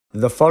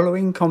The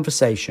following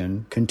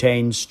conversation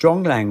contains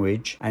strong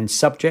language and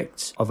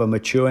subjects of a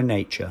mature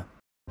nature.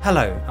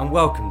 Hello and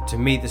welcome to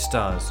Meet the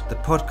Stars, the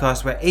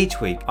podcast where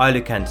each week I,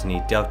 Luke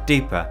Anthony, delve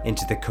deeper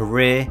into the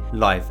career,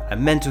 life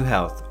and mental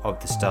health of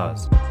the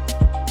stars.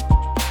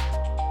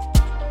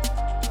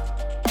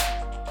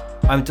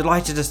 I'm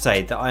delighted to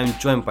say that I am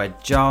joined by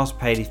Giles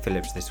Paley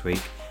Phillips this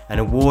week, an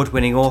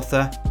award-winning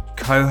author,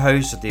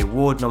 co-host of the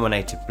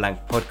award-nominated Blank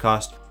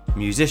podcast,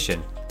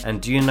 musician,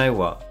 and do you know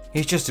what?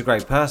 He's just a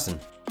great person.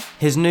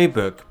 His new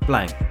book,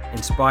 Blank,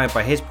 inspired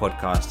by his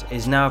podcast,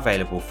 is now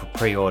available for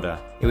pre-order.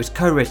 It was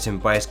co-written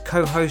by his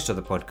co-host of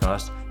the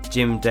podcast,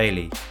 Jim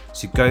Daly,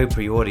 so go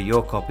pre-order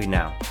your copy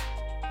now.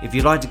 If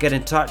you'd like to get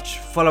in touch,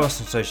 follow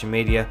us on social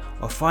media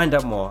or find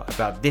out more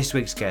about this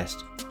week's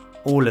guest,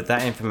 all of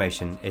that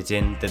information is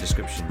in the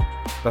description.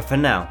 But for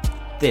now,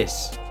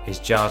 this is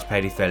Giles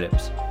Paley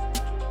Phillips.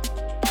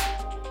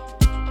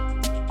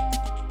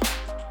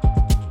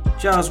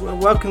 Giles,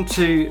 welcome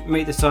to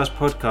Meet the Stars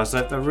podcast.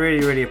 I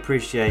really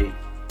appreciate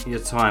your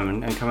time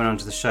and coming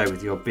onto the show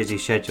with your busy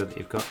schedule that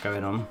you've got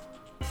going on.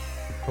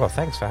 Well,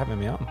 thanks for having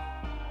me on.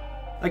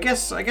 I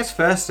guess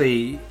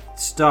firstly,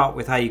 start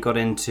with how you got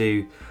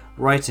into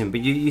writing,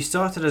 but you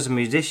started as a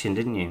musician,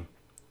 didn't you?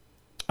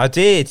 I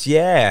did,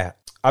 yeah.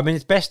 I mean,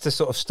 it's best to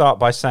sort of start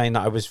by saying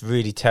that I was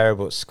really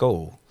terrible at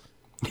school.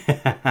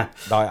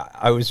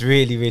 I was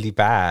really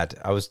bad.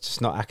 I was just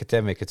not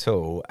academic at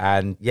all,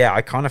 and yeah,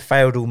 I kind of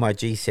failed all my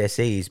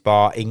GCSEs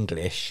bar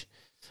English,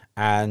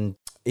 and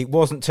it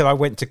wasn't till I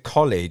went to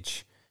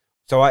college.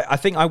 So I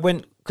think I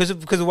went because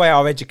of the way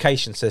our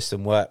education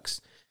system works.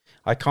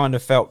 I kind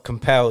of felt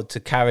compelled to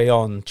carry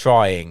on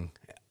trying,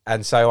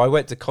 and so I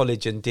went to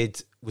college and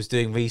was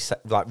doing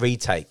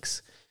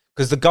retakes,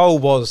 because the goal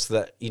was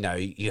that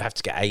you have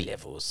to get A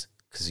levels.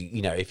 Because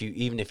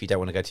even if you don't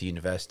want to go to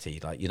university,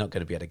 like, you're not going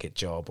to be able to get a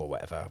job or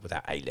whatever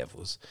without A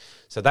levels.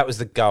 So that was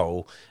the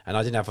goal, and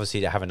I didn't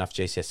obviously have enough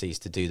GCSEs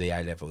to do the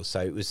A levels.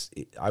 So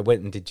I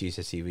went and did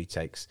GCSE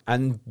retakes.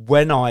 And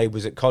when I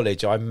was at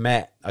college, I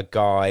met a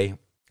guy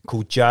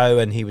called Joe,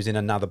 and he was in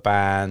another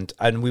band,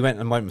 and we went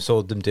and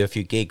saw them do a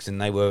few gigs, and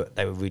they were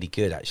really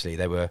good actually.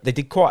 They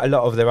did quite a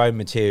lot of their own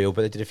material,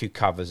 but they did a few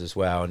covers as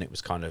well, and it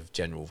was kind of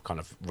general kind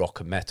of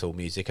rock and metal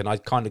music, and I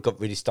kind of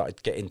started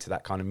to get into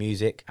that kind of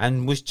music,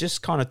 and was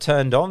just kind of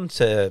turned on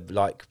to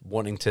like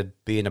wanting to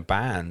be in a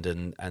band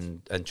and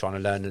trying to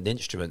learn an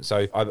instrument.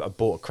 So I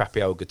bought a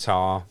crappy old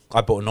guitar.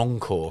 I bought an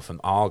Encore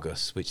from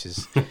Argus, which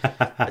is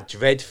a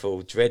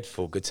dreadful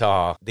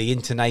guitar. The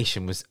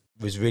intonation was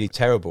really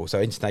terrible. So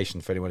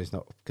intonation, for anyone who's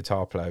not a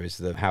guitar player, is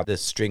how the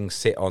strings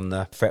sit on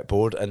the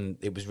fretboard, and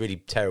it was really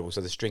terrible. So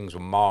the strings were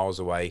miles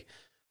away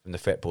from the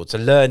fretboard. So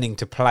learning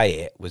to play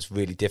it was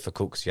really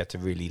difficult, because you had to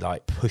really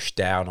like push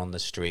down on the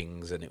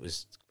strings, and it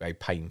was very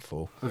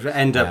painful.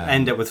 End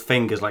up with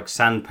fingers like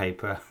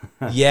sandpaper.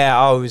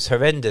 Yeah, it was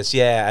horrendous.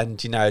 Yeah, and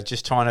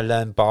just trying to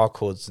learn bar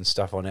chords and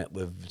stuff on it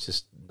was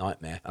just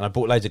nightmare. And I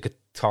bought loads of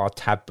guitar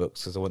tab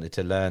books because I wanted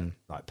to learn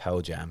like Pearl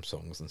Jam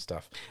songs and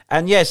stuff.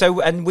 And yeah,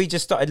 and we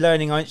just started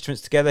learning our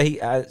instruments together.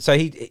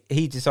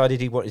 He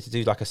decided he wanted to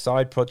do like a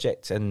side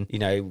project, and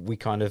we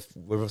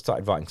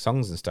started writing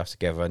songs and stuff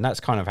together, and that's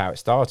kind of how it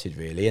started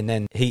really. And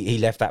then he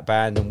left that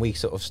band, and we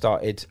sort of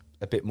started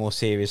a bit more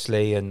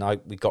seriously, and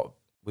we got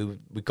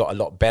a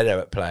lot better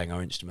at playing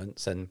our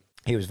instruments, and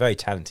he was a very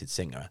talented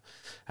singer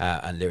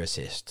and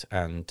lyricist,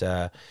 and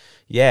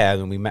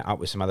and we met up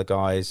with some other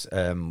guys.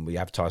 We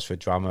advertised for a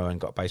drummer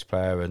and got a bass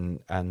player, and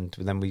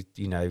then we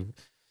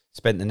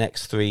spent the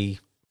next 3-4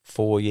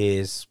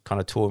 years kind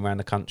of touring around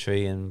the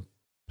country and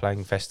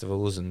playing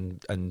festivals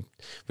and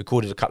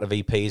recorded a couple of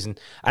EPs. And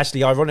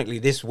actually, ironically,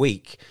 this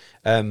week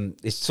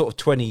it's sort of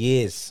 20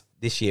 years.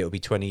 This year it'll be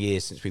 20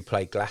 years since we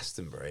played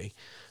Glastonbury.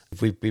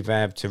 We've been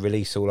able to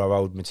release all our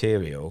old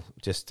material.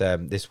 Just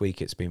this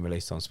week it's been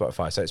released on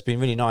Spotify. So it's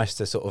been really nice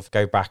to sort of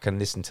go back and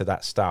listen to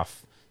that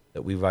stuff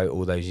that we wrote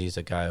all those years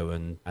ago,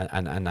 and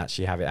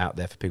actually have it out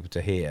there for people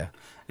to hear.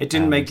 It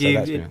didn't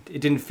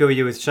it didn't fill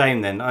you with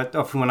shame then?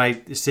 Often when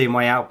I see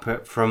my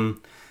output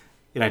from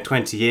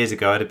 20 years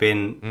ago, I'd have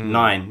been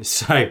 9.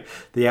 So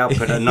the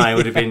output at 9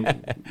 would have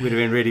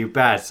been really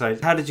bad. So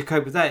how did you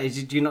cope with that?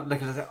 Did you not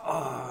look at it,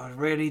 oh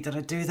really, did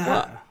I do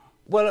that?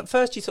 Well, at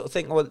first you sort of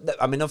think, well,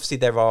 I mean, obviously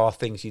there are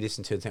things you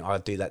listen to and think,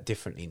 I'd do that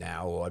differently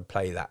now, or I'd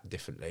play that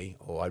differently,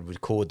 or I'd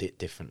record it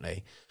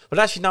differently. But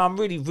actually, no, I'm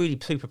really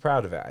super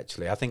proud of it,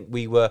 actually. I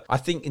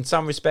think in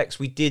some respects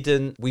we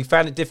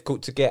found it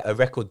difficult to get a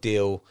record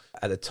deal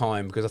at the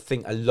time, because I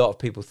think a lot of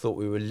people thought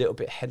we were a little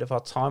bit ahead of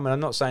our time. And I'm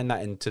not saying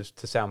that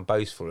to sound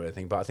boastful or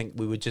anything, but I think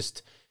we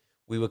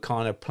were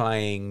kind of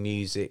playing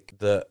music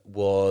that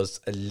was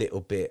a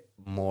little bit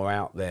more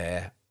out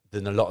there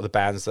than a lot of the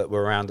bands that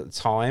were around at the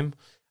time.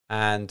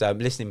 And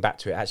listening back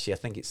to it, actually, I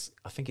think it's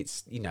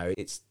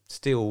it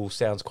still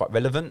sounds quite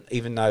relevant,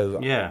 even though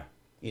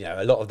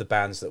a lot of the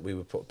bands that we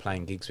were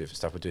playing gigs with and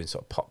stuff were doing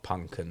sort of pop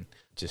punk and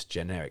just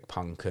generic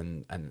punk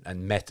and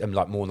metal, and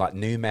like more like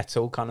new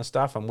metal kind of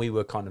stuff, and we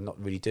were kind of not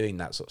really doing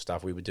that sort of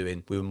stuff. We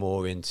were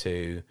more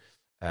into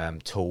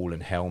Tool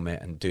and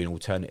Helmet and doing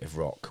alternative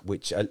rock,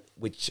 which I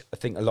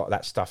think a lot of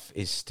that stuff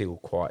is still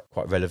quite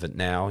relevant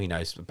now. You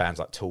know, bands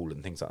like Tool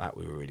and things like that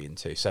we were really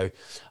into. So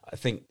I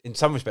think in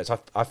some respects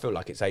I feel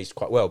like it's aged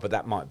quite well, but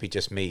that might be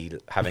just me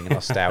having a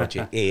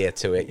nostalgic ear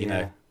to it, you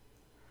know.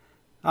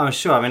 I'm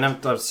sure. I mean,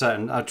 I'm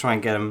certain I'll try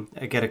and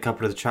get a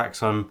couple of the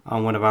tracks on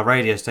one of our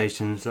radio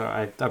stations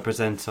that I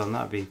present on.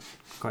 That'd be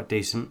quite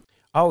decent.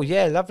 Oh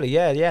yeah, lovely.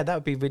 Yeah, that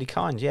would be really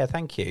kind. Yeah,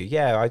 thank you.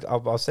 Yeah,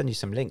 I'll send you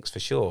some links for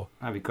sure.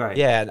 That'd be great.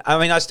 Yeah, I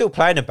mean, I still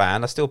play in a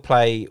band. I still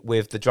play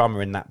with the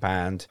drummer in that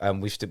band.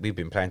 We've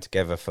been playing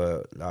together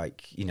for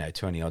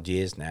 20 odd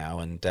years now,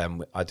 and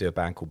I do a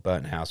band called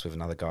Burnt House with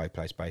another guy who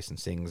plays bass and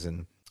sings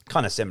and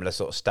kind of similar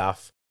sort of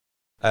stuff.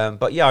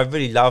 But yeah, I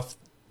really love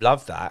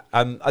that.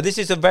 This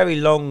is a very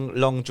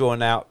long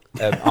drawn out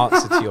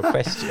answer to your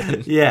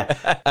question.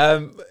 Yeah.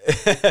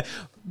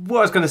 What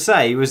I was going to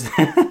say was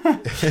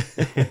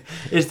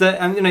is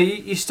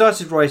that you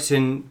started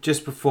writing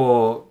just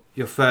before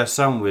your first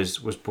son was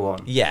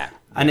born. Yeah.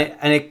 And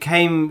it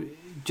came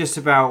just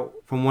about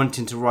from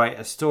wanting to write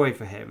a story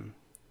for him.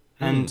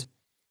 And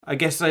I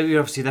guess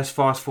obviously that's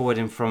fast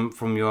forwarding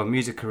from your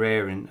music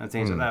career and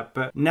things like that.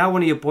 But now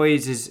one of your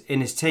boys is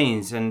in his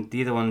teens and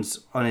the other one's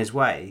on his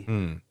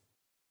way.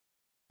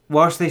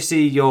 Whilst they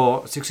see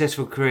your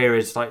successful career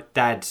as like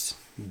dad's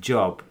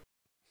job,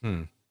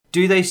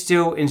 do they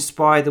still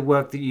inspire the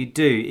work that you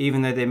do,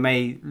 even though they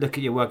may look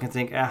at your work and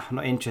think, I'm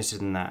not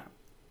interested in that?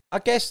 I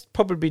guess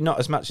probably not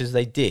as much as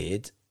they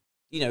did.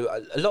 You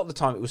know, a lot of the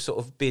time it was sort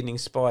of being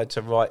inspired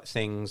to write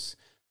things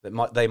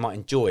that they might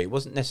enjoy. It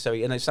wasn't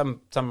necessarily,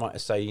 some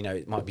writers say,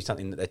 it might be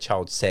something that their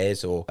child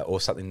says or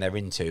something they're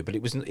into, but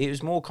it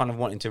was more kind of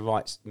wanting to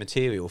write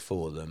material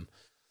for them.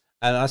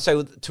 And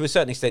so to a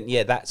certain extent,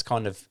 yeah, that's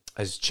kind of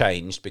has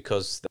changed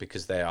because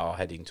they are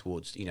heading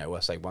towards, I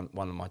say one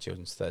of my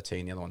children's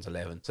 13, the other one's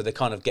 11. So they're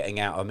kind of getting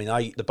out. I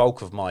mean, the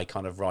bulk of my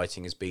kind of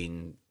writing has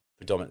been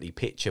predominantly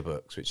picture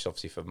books, which is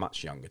obviously for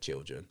much younger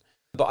children.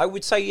 But I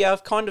would say, yeah,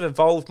 I've kind of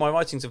evolved. My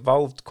writing's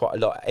evolved quite a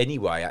lot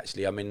anyway,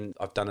 actually. I mean,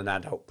 I've done an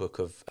adult book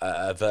of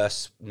a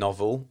verse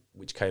novel,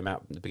 which came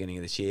out at the beginning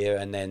of this year.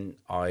 And then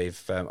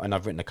I've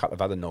written a couple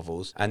of other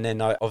novels. And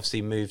then I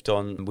obviously moved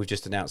on. We've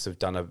just announced I've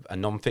done a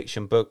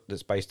non-fiction book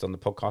that's based on the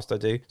podcast I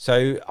do.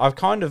 So I've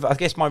I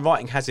guess my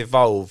writing has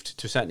evolved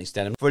to a certain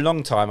extent. And for a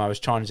long time, I was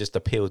trying to just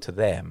appeal to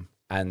them.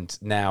 And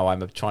now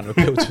I'm trying to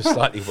appeal to a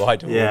slightly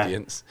wider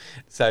audience.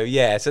 So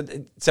yeah,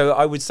 so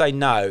I would say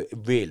no,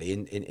 really,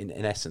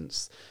 in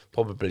essence,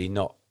 probably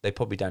not. They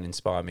probably don't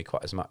inspire me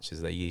quite as much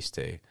as they used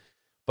to.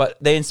 But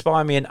they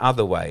inspire me in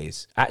other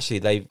ways. Actually,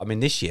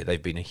 this year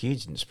they've been a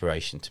huge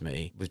inspiration to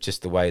me with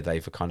just the way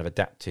they've kind of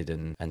adapted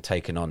and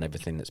taken on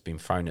everything that's been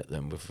thrown at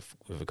them with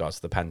regards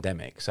to the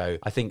pandemic. So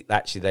I think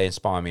actually they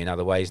inspire me in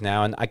other ways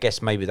now, and I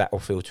guess maybe that will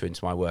filter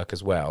into my work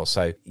as well.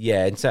 So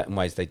yeah, in certain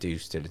ways they do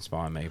still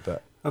inspire me,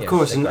 but... Of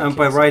course, and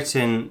by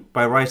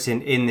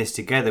writing In This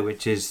Together,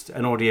 which is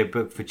an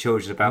audiobook for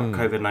children about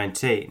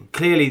COVID-19,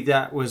 clearly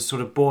that was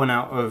sort of born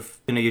out of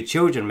your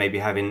children maybe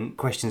having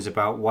questions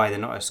about why they're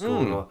not at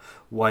school or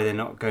why they're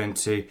not going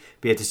to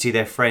be able to see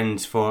their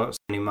friends for so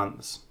many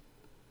months.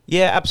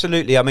 Yeah,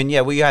 absolutely. I mean, yeah,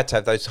 we had to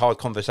have those hard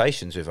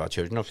conversations with our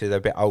children. Obviously, they're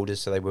a bit older,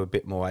 so they were a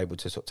bit more able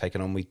to sort of take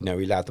it on. We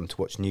allowed them to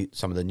watch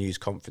some of the news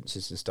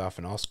conferences and stuff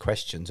and ask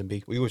questions, and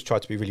we always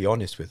tried to be really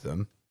honest with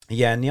them.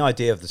 Yeah, and the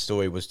idea of the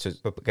story was to,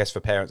 I guess, for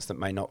parents that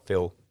may not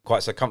feel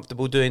quite so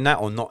comfortable doing that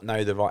or not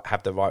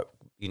have the right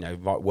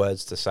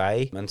words to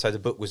say. And so the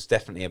book was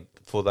definitely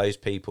for those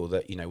people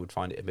that, would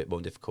find it a bit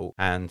more difficult,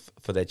 and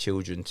for their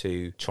children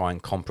to try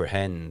and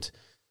comprehend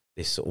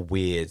this sort of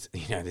weird,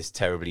 this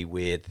terribly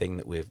weird thing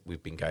that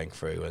we've been going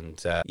through.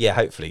 And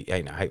hopefully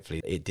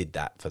it did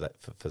that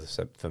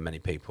for many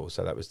people.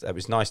 So that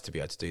was nice to be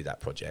able to do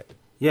that project.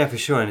 Yeah, for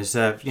sure. And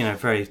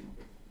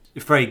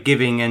it's very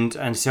giving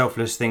and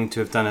selfless thing to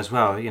have done as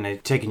well.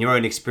 Taking your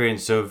own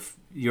experience of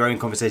your own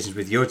conversations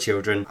with your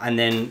children and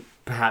then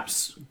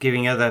perhaps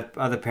giving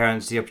other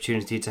parents the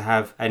opportunity to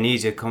have an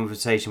easier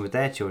conversation with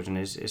their children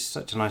is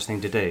such a nice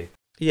thing to do.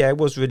 Yeah, it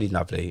was really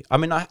lovely. I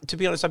mean, to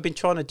be honest, I've been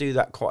trying to do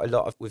that quite a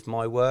lot with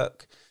my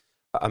work.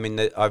 I mean,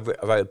 I wrote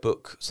a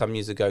book some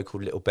years ago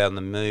called Little Bell on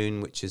the Moon,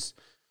 which is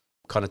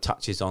kind of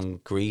touches on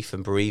grief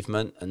and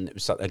bereavement. And it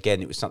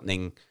was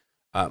something...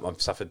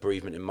 I've suffered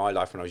bereavement in my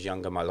life when I was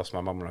younger. I lost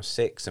my mum when I was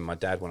 6 and my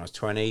dad when I was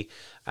 20.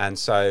 And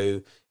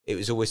so it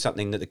was always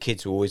something that the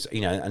kids were always,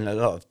 and a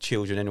lot of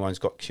children, anyone who's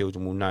got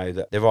children will know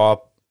that there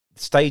are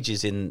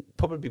stages in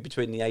probably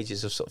between the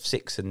ages of sort of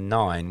 6 and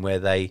 9 where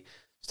they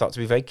start to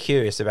be very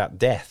curious about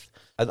death.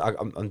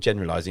 I'm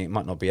generalising, it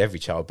might not be every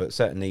child, but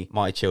certainly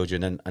my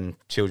children and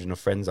children of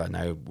friends I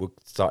know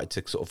started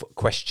to sort of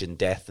question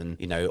death and,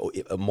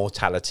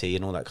 mortality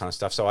and all that kind of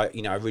stuff. So I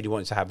really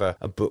wanted to have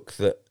a book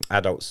that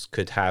adults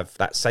could have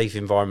that safe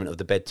environment of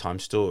the bedtime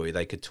story.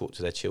 They could talk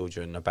to their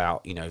children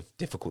about,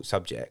 difficult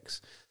subjects.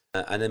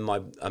 And then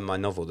my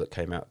novel that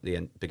came out at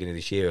the beginning of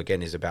this year,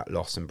 again, is about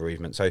loss and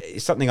bereavement. So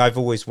it's something I've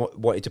always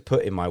wanted to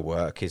put in my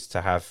work, is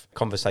to have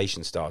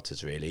conversation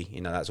starters, really.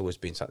 That's always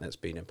been something that's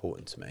been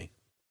important to me.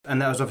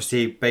 And that was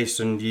obviously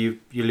based on you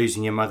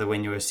losing your mother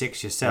when you were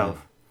 6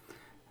 yourself.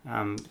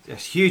 A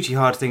hugely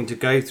hard thing to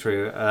go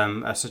through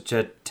at such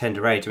a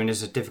tender age. I mean,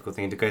 it's a difficult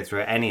thing to go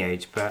through at any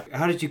age, but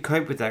how did you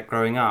cope with that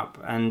growing up?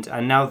 And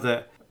now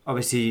that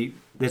obviously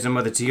there's a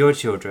mother to your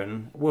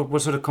children,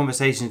 what sort of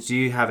conversations do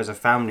you have as a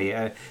family,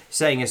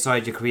 setting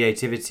aside your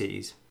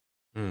creativities?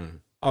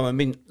 Oh, I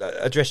mean,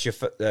 address your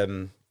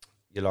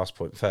last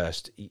point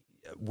first.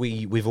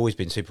 We've always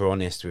been super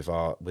honest with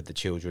the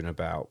children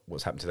about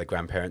what's happened to their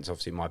grandparents.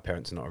 Obviously, my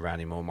parents are not around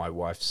anymore. My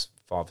wife's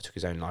father took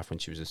his own life when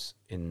she was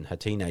in her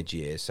teenage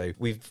years. So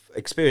we've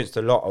experienced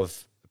a lot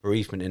of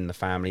bereavement in the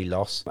family,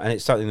 loss, and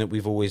it's something that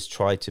we've always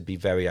tried to be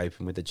very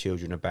open with the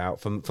children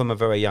about from a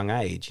very young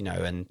age,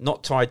 and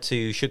not tried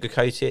to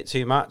sugarcoat it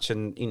too much.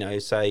 And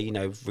say,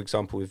 for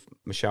example, with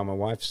Michelle, my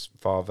wife's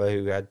father,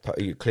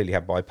 who clearly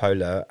had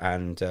bipolar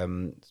and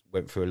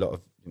went through a lot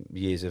of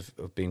years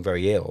of being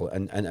very ill,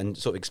 and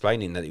sort of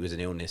explaining that it was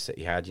an illness that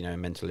he had, a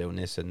mental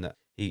illness, and that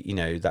he,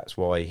 that's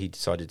why he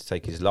decided to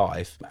take his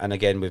life. And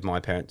again, with my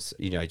parents,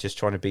 just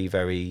trying to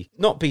be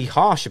not be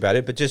harsh about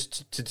it, but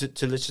just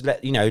to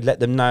let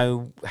them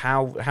know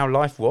how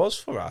life was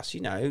for us.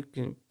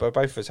 Both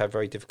of us have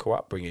very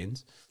difficult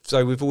upbringings,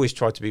 so we've always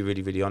tried to be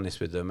really, really honest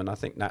with them, and I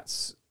think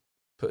that's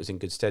put us in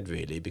good stead,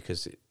 really,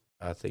 because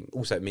I think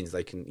also it means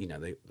they can,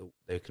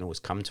 they can always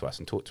come to us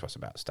and talk to us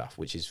about stuff,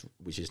 which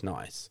is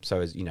nice.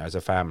 So as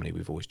a family,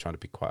 we've always tried to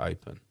be quite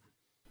open.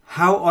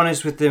 How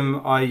honest with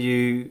them are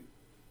you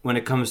when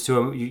it comes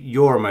to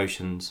your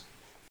emotions?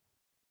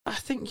 I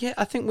think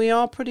we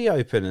are pretty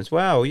open as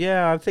well.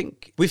 Yeah, I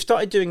think we've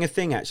started doing a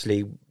thing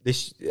actually.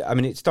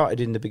 It started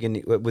in the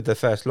beginning with the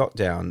first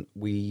lockdown.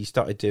 We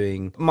started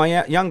doing.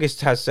 My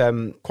youngest has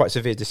quite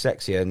severe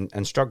dyslexia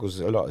and struggles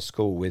a lot at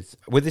school with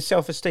his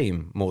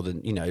self-esteem more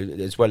than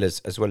as well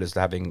as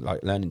having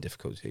like learning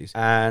difficulties.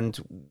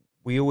 And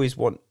we always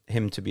want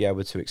him to be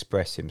able to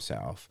express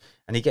himself,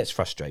 and he gets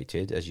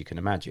frustrated, as you can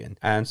imagine.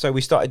 And so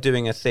we started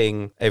doing a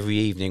thing every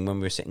evening when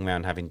we were sitting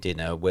around having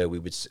dinner, where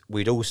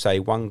we'd all say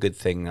one good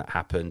thing that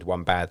happened,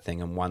 one bad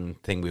thing, and one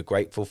thing we were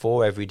grateful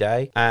for every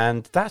day.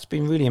 And that's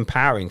been really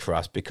empowering for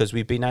us, because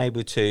we've been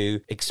able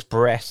to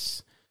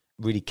express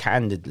really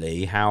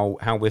candidly how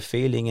we're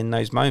feeling in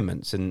those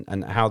moments,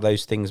 and how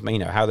those things,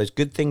 how those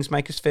good things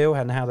make us feel,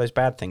 and how those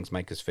bad things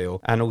make us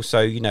feel, and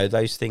also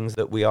those things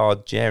that we are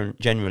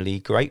generally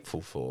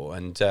grateful for.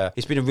 And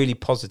it's been a really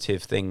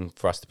positive thing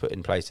for us to put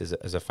in place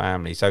as a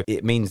family. So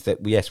it means that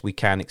yes, we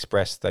can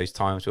express those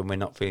times when we're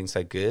not feeling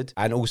so good,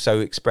 and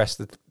also express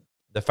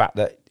the fact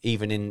that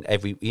even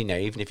if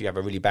you have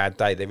a really bad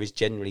day, there is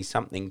generally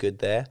something good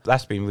there.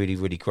 That's been really,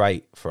 really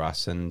great for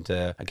us, and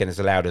again, has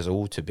allowed us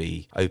all to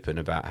be open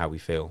about how we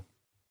feel.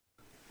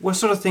 What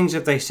sort of things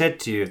have they said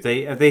to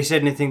you? Have they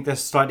said anything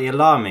that's slightly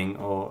alarming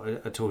or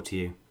at all to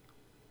you?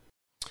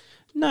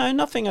 No,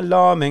 nothing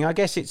alarming. I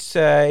guess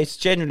it's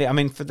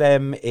generally, for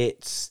them,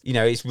 it's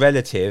it's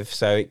relative.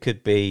 So it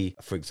could be,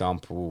 for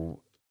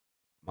example,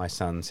 my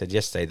son said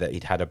yesterday that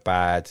he'd had a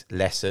bad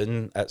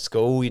lesson at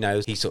school.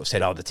 He sort of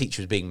said, "Oh, the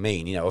teacher was being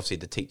mean." Obviously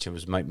the teacher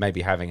was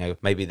maybe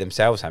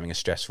themselves having a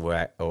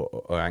stressful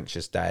or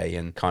anxious day,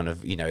 and kind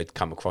of it'd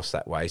come across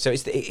that way. So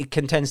it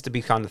tends to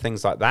be kind of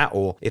things like that,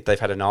 or if they've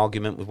had an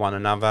argument with one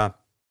another.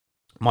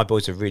 My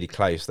boys are really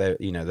close. They're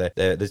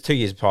 2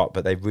 years apart,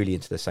 but they're really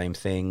into the same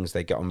things.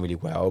 They get on really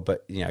well,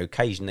 but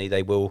occasionally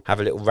they will have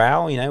a little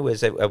row.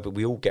 Whereas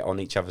we all get on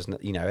each other's.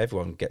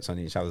 Everyone gets on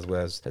each other's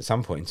nerves at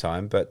some point in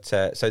time. But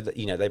so that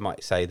they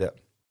might say that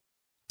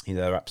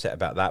they're upset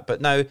about that.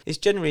 But no, it's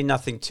generally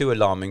nothing too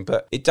alarming.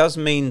 But it does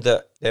mean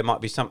that there might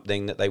be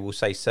something that they will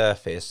say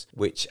surface,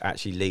 which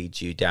actually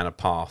leads you down a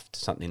path to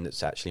something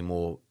that's actually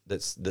more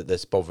that's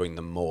bothering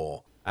them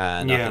more.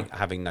 And I think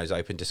having those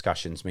open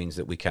discussions means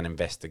that we can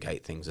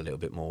investigate things a little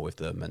bit more with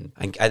them,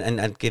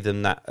 and give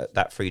them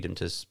that freedom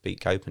to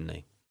speak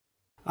openly.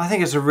 I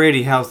think it's a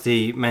really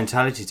healthy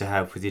mentality to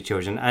have with your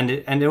children, and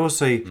it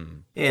also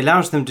it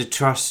allows them to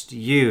trust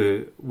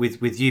you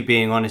with you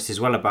being honest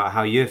as well about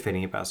how you're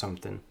feeling about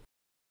something.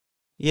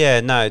 Yeah,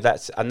 no,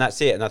 that's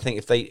it. And I think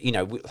if they,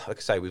 like I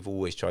say, we've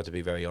always tried to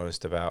be very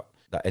honest about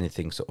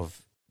anything sort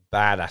of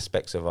bad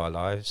aspects of our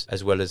lives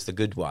as well as the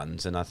good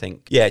ones, and I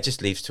think it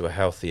just leads to a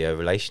healthier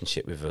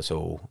relationship with us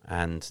all,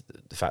 and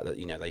the fact that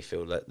they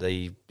feel that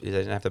they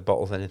don't have to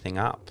bottle anything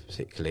up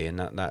particularly, and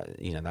that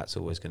that's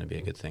always going to be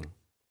a good thing.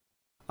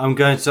 I'm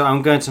going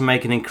to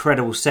make an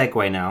incredible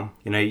segue now.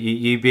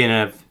 You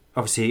being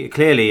obviously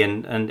clearly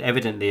and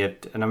evidently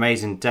an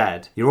amazing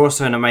dad, you're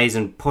also an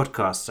amazing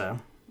podcaster,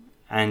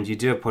 and you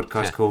do a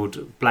podcast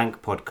called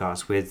Blank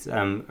Podcast with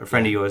a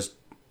friend of yours,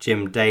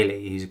 Jim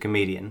Daly, who's a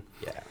comedian.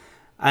 Yeah.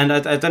 And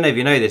I don't know if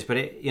you know this, but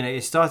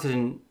it started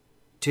in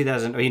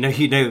 2000. Or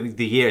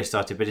the year it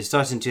started, but it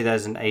started in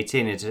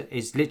 2018.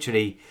 It's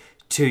literally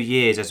 2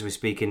 years as we're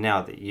speaking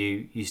now that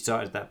you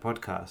started that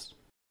podcast.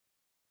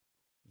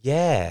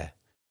 Yeah,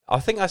 I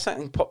think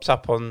something pops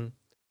up on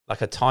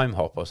like a time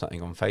hop or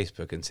something on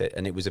Facebook,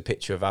 and it was a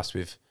picture of us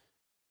with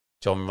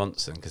John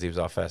Ronson because he was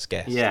our first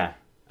guest. Yeah,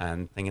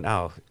 and thinking,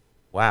 oh,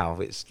 wow,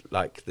 it's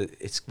like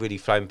it's really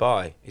flown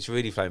by. It's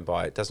really flown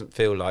by. It doesn't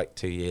feel like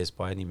 2 years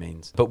by any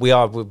means. But we're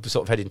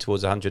sort of heading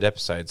towards 100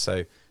 episodes.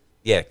 So,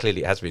 yeah,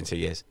 clearly it has been 2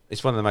 years.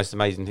 It's one of the most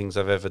amazing things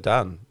I've ever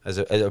done as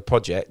a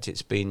project.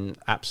 It's been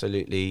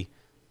absolutely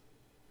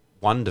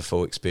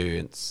wonderful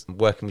experience.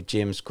 Working with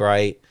Jim's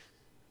great.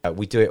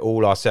 We do it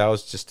all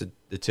ourselves, just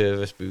the two of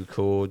us. We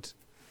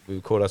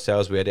record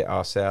ourselves, we edit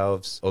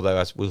ourselves, although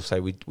as we'll say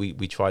we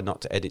try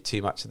not to edit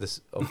too much of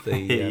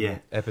the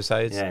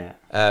episodes.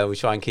 We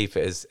try and keep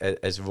it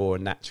as raw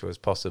and natural as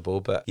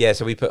possible, but yeah,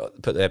 so we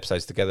put the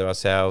episodes together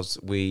ourselves.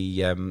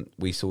 We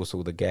source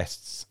all the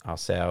guests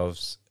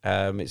ourselves.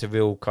 It's a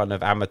real kind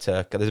of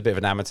amateur, there's a bit of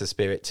an amateur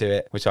spirit to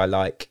it, which I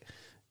like,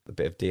 a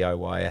bit of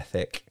DIY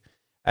ethic,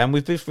 and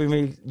we've been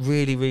really,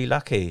 really, really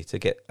lucky to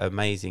get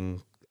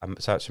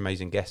such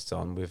amazing guests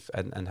on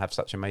and have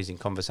such amazing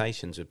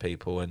conversations with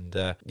people.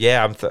 And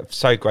I'm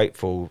so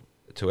grateful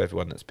to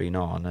everyone that's been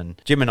on.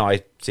 And Jim and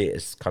I see it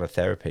as kind of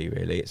therapy,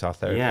 really. It's our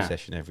therapy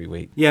session every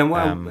week. Yeah,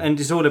 well, and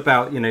it's all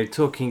about,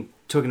 talking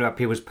about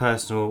people's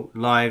personal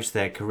lives,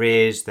 their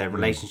careers, their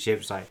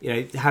relationships, like,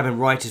 having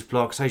writer's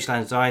block, social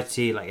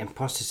anxiety, like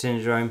imposter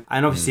syndrome,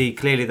 and obviously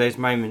clearly those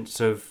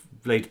moments of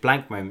those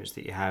blank moments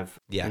that you have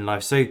in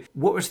life. So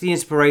what was the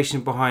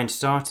inspiration behind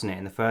starting it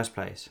in the first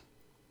place?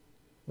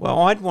 Well,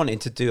 I'd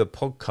wanted to do a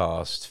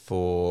podcast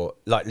for,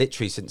 like,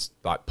 literally since,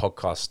 like,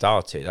 podcast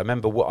started. I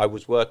remember I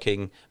was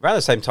working around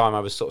the same time I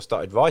was sort of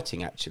started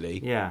writing,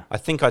 actually. Yeah. I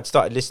think I'd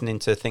started listening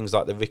to things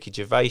like the Ricky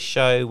Gervais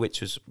show,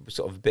 which was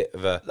sort of a bit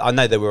of a... I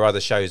know there were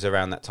other shows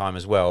around that time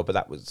as well, but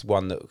that was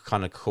one that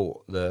kind of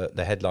caught the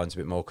headlines a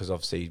bit more, because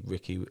obviously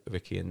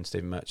Ricky and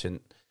Stephen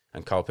Merchant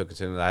and Carl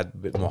Pilkington had a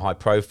bit more high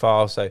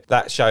profile. So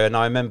that show, and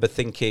I remember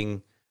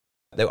thinking...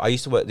 I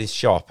used to work at this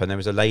shop, and there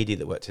was a lady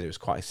that worked in it. It was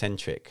quite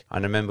eccentric.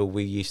 And I remember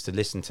we used to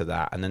listen to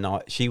that, and then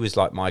she was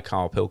like my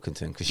Carl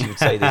Pilkington, because she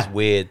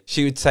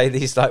would say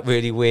these like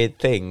really weird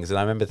things. And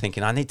I remember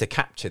thinking, I need to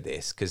capture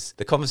this, because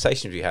the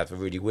conversations we had were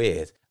really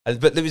weird.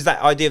 But there was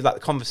that idea of like the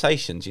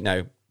conversations,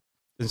 and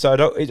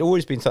so it's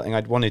always been something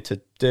I'd wanted to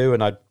do,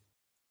 and I'd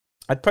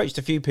approached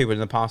a few people in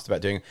the past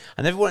about doing it.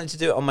 I never wanted to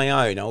do it on my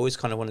own. I always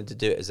kind of wanted to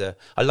do it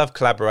I love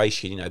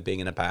collaboration,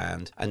 being in a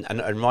band,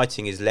 and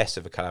writing is less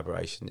of a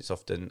collaboration. It's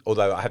often,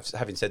 although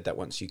having said that,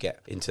 once you get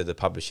into the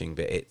publishing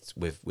bit, it's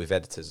with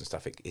editors and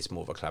stuff, it's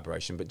more of a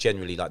collaboration, but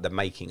generally like the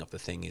making of the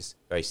thing is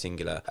very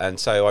singular. And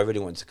so I really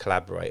wanted to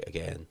collaborate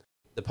again.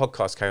 The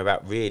podcast came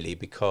about really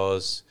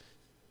because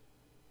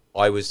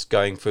I was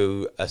going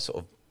through a sort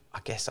of,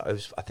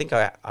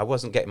 I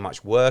wasn't getting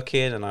much work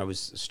in, and I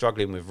was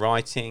struggling with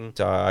writing.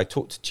 So I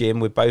talked to Jim.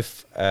 We're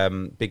both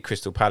big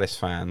Crystal Palace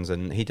fans,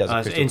 and he does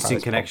a Crystal instant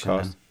Palace connection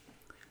podcast.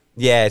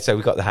 Yeah, so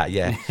we got that.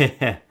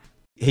 Yeah,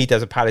 he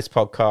does a Palace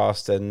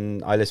podcast,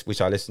 and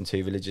which I listen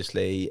to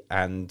religiously.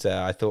 And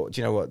I thought,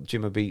 do you know what,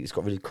 Jim he's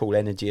got really cool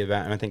energy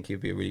about him. I think he'd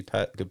be a really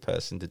good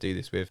person to do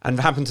this with. And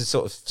I happened to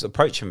sort of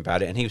approach him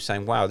about it, and he was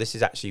saying, "Wow, this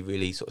is actually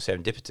really sort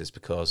of serendipitous,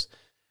 because."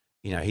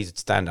 He's a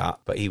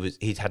stand-up, but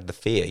he'd had the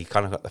fear. He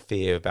kind of got the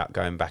fear about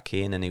going back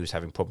in, and he was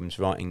having problems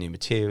writing new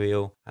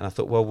material. And I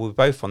thought, well, we're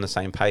both on the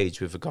same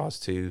page with regards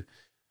to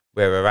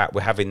where we're at.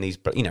 We're having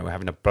we're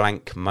having a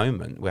blank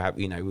moment. We're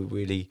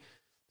really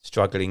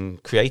struggling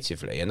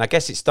creatively. And I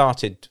guess it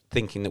started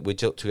thinking that we'd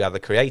talk to other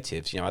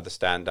creatives, other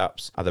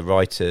stand-ups, other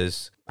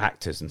writers,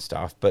 actors and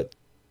stuff.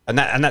 And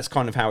that's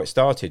kind of how it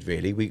started,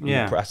 really.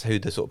 That's who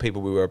the sort of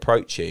people we were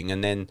approaching.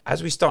 And then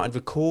as we started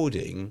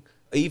recording...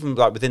 Even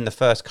like within the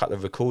first couple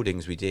of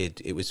recordings we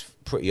did, it was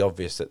pretty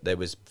obvious that there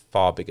was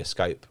far bigger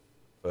scope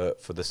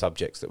for the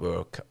subjects that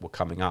were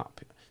coming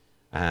up,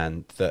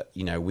 and that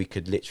we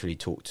could literally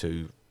talk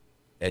to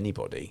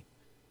anybody,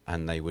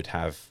 and they would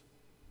have,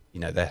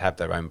 they'd have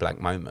their own blank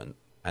moment,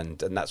 and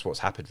that's what's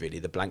happened really.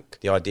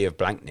 The idea of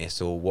blankness,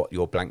 or what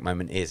your blank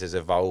moment is, has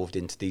evolved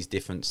into these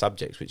different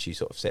subjects which you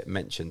sort of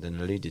mentioned and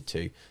alluded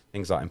to.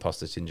 Things like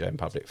imposter syndrome,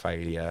 public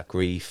failure,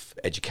 grief,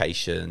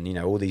 education,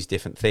 all these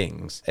different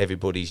things.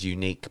 Everybody's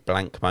unique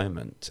blank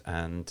moment,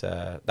 and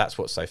that's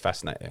what's so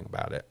fascinating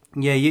about it.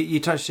 Yeah, you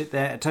touched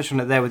on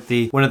it there with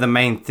one of the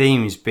main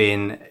themes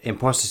being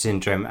imposter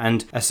syndrome.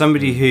 And as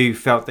somebody who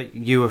felt that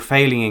you were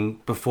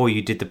failing before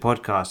you did the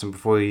podcast and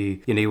before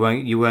you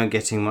weren't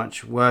getting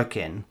much work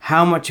in,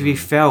 how much have you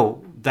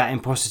felt that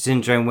imposter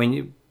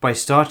syndrome by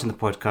starting the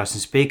podcast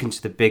and speaking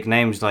to the big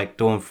names like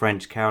Dawn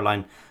French,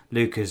 Caroline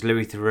Lucas,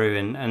 Louis Theroux,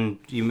 and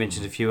you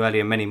mentioned a few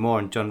earlier, many more,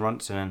 and John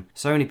Ronson, and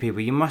so many people?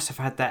 You must have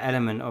had that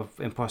element of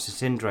imposter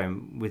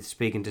syndrome with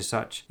speaking to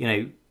such,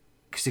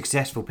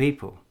 successful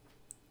people.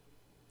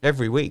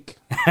 Every week.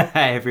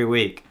 Every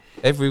week.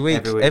 Every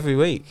week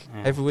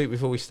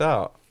before we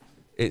start.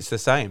 It's the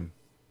same.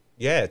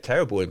 Yeah,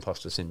 terrible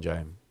imposter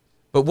syndrome.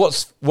 But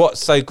what's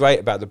so great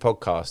about the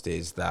podcast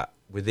is that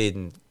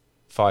within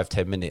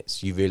 5-10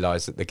 minutes you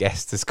realise that the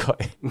guest has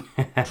got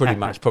pretty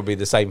much probably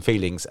the same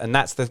feelings, and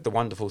that's the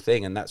wonderful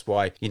thing. And that's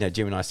why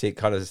Jim and I see it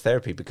kind of as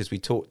therapy, because we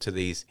talk to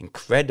these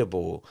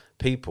incredible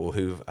people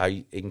who are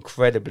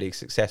incredibly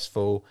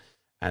successful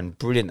and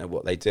brilliant at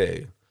what they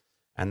do,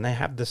 and they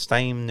have the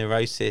same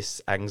neurosis,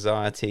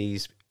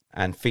 anxieties,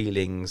 and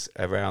feelings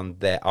around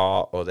their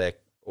art or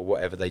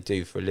whatever they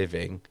do for a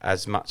living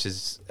as much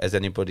as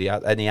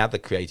any other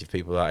creative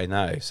people that I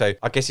know. So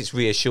I guess it's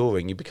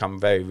reassuring. You become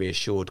very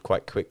reassured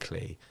quite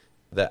quickly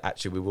that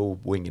actually we're all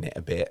winging it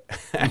a bit,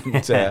 and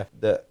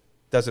that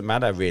doesn't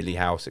matter really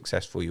how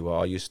successful you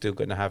are. You're still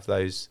going to have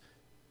those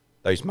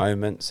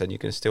moments, and you're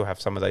going to still have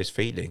some of those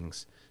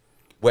feelings.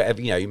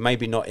 Wherever,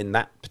 maybe not in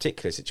that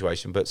particular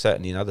situation, but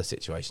certainly in other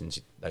situations,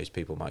 those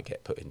people might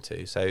get put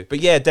into. So, but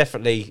yeah,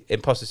 definitely,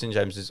 imposter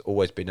syndrome has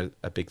always been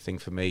a big thing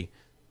for me.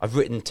 I've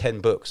written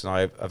 10 books, and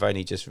I've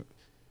only just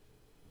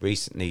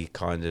recently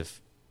kind of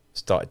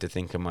started to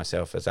think of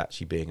myself as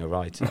actually being a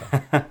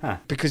writer.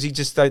 Because you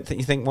just don't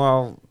think, you think,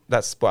 well,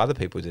 that's what other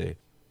people do,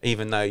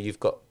 even though you've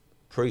got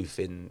proof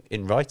in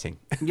writing.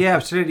 Yeah,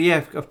 absolutely.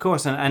 Yeah, of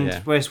course.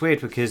 And well, it's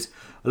weird because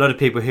a lot of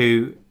people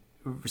who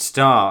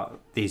start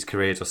these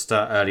careers or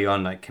start early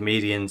on, like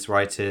comedians,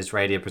 writers,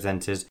 radio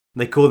presenters,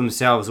 they call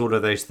themselves all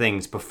of those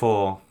things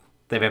before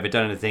they've ever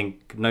done anything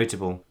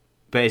notable.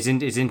 But it's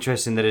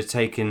interesting that it's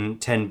taken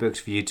 10 books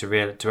for you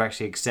to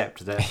actually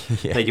accept that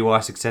that you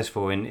are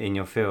successful in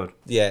your field.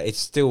 Yeah, it's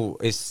still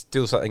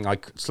something I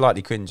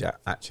slightly cringe at,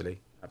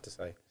 actually, I have to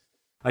say.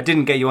 I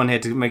didn't get you on here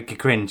to make you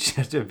cringe,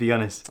 to be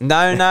honest. No,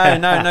 but no,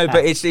 not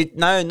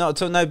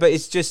at all. No, but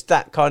it's just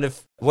that kind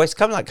of, well, it's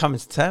kind of like coming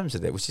to terms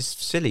with it, which is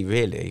silly,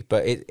 really.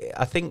 But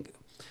I think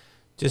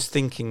just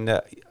thinking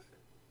that,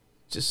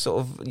 just sort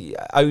of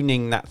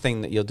owning that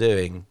thing that you're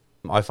doing,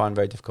 I find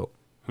very difficult.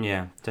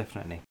 Yeah,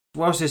 definitely.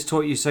 Whilst it's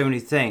taught you so many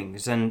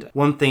things, and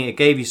one thing, it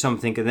gave you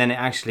something, and then it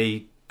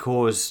actually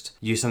caused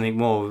you something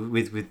more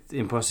with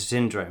imposter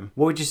syndrome.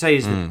 What would you say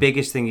is the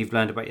biggest thing you've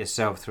learned about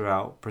yourself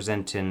throughout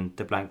presenting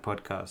the Blank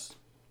podcast?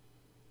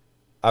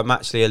 I'm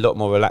actually a lot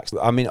more relaxed.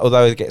 I mean,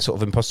 although I get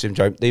sort of imposter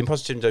syndrome, the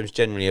imposter syndrome is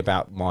generally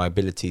about my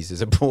abilities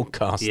as a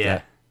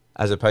broadcaster,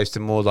 as opposed to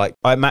more like,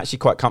 I'm actually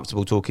quite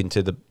comfortable talking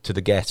to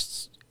the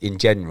guests in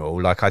general.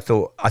 Like there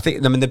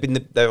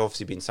have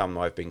obviously been some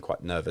where I've been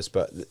quite nervous,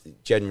 but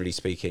generally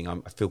speaking, I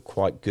feel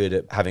quite good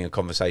at having a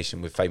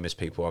conversation with famous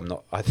people. I'm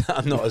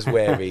not as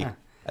wary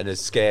and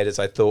as scared as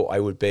I thought I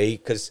would be,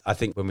 because I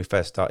think when we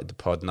first started the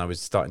pod and I was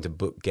starting to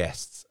book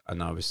guests,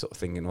 and I was sort of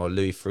thinking, well,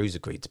 Louis Theroux's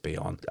agreed to be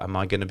on. Am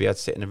I going to be able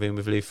to sit in a room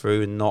with Louis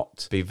Theroux and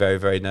not be very,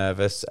 very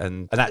nervous?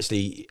 And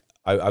actually,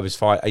 I was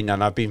fine,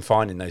 and I've been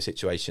fine in those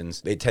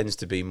situations. It tends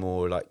to be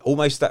more like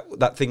almost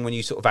that thing when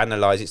you sort of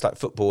analyse, it's like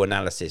football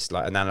analysis,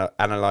 like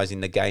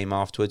analysing the game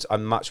afterwards.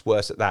 I'm much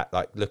worse at that,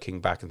 like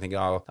looking back and thinking,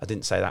 oh, I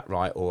didn't say that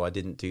right, or I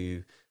didn't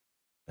do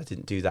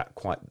that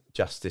quite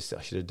justice that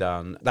I should have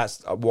done.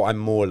 That's what I'm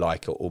more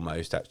like,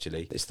 almost,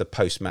 actually. It's the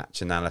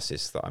post-match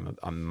analysis that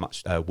I'm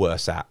much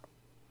worse at.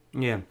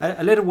 Yeah.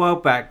 A little while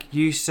back,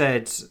 you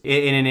said,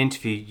 in an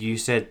interview, you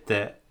said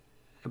that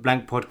a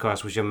Blank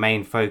podcast was your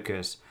main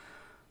focus.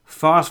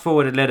 Fast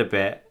forward a little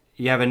bit,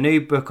 you have a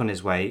new book on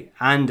its way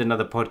and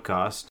another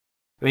podcast.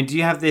 I mean, do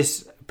you have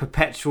this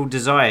perpetual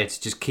desire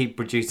to just keep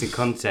producing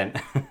content?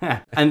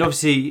 And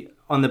obviously,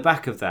 on the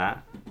back of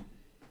that,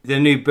 the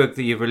new book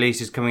that you've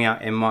released is coming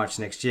out in March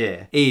next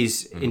year,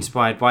 is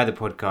inspired by the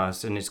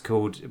podcast, and it's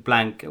called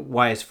Blank,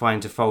 Why It's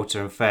Fine to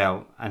Falter and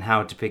Fail, and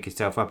How to Pick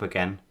Yourself Up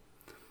Again.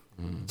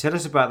 Tell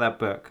us about that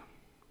book.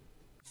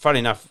 Funny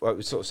enough, I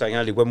was sort of saying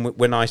earlier,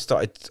 when I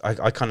started,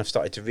 I kind of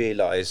started to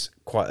realise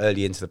quite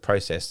early into the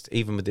process,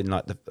 even within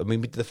like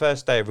the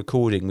first day of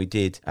recording we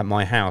did at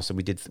my house, and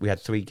we had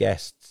 3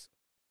 guests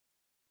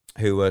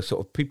who were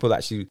sort of people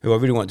actually who I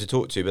really wanted to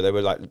talk to, but they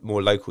were like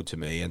more local to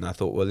me, and I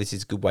thought, well, this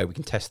is a good way we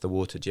can test the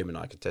water. Jim and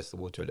I could test the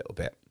water a little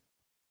bit.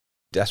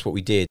 That's what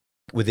we did.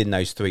 Within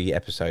those 3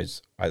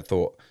 episodes, I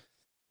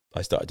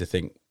started to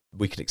think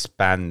we could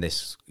expand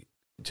this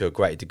to a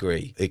greater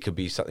degree. It could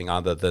be something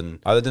other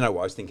than, I don't know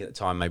what I was thinking at the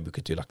time. Maybe we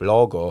could do like a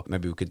blog, or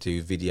maybe we could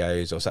do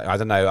videos or something. I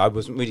don't know. I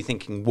wasn't really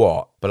thinking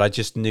what, but I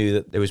just knew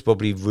that there was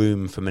probably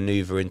room for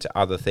maneuver into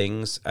other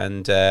things.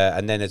 And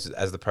then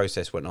as the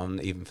process went on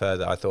even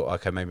further, I thought,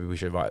 okay, maybe we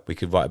could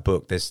write a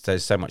book.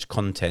 There's so much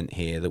content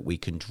here that we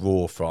can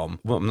draw from.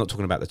 Well, I'm not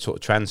talking about the sort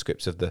of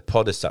transcripts of the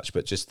pod as such,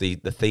 but just the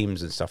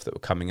themes and stuff that were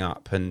coming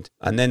up. And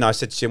then I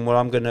said to Jim, well,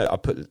 I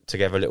put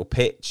together a little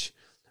pitch.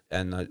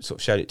 And I sort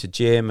of showed it to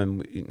Jim,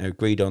 and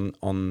agreed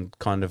on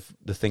kind of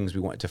the things we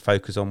wanted to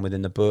focus on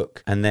within the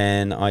book. And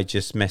then I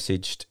just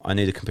messaged, I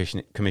knew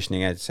the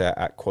commissioning editor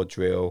at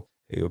Quadrille,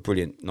 who are a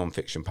brilliant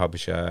non-fiction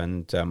publisher,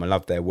 and I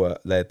love their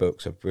work. Their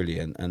books are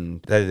brilliant,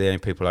 and they're the only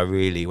people I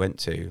really went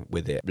to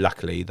with it.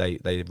 Luckily, they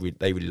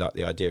really liked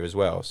the idea as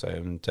well,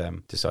 so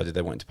decided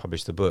they wanted to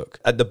publish the book.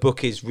 And the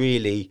book is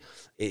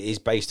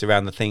based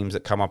around the themes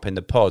that come up in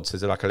the pod. So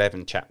there's like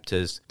 11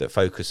 chapters that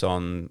focus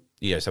on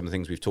some of the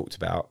things we've talked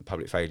about: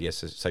 public failure,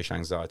 social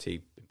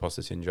anxiety,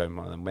 imposter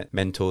syndrome,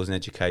 mentors and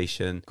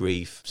education,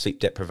 grief, sleep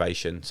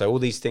deprivation. So all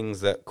these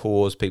things that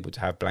cause people to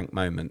have blank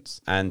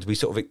moments. And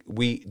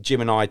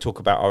Jim and I talk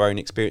about our own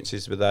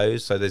experiences with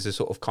those. So there's a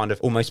sort of kind of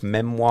almost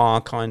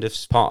memoir kind of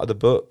part of the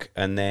book.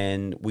 And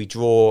then we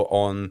draw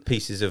on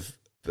pieces of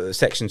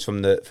sections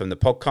from the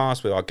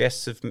podcast where our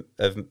guests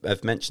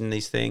have mentioned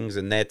these things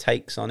and their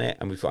takes on it,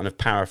 and we've kind of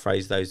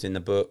paraphrased those in the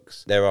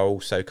books. There are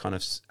also kind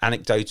of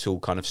anecdotal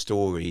kind of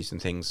stories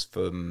and things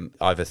from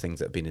either things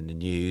that have been in the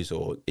news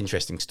or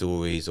interesting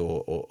stories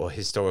or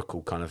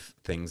historical kind of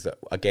things that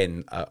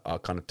again are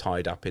kind of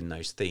tied up in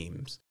those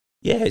themes.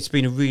 Yeah, it's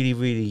been a really,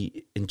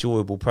 really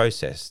enjoyable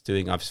process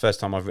doing. It's the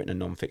first time I've written a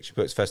non-fiction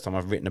book. It's the first time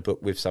I've written a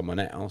book with someone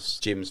else.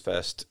 Jim's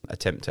first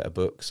attempt at a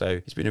book. So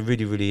it's been a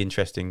really, really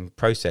interesting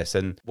process.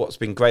 And what's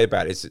been great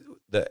about it is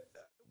that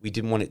we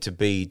didn't want it to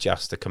be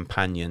just a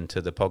companion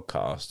to the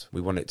podcast.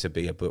 We want it to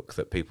be a book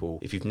that people,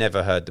 if you've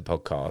never heard the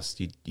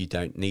podcast, you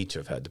don't need to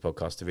have heard the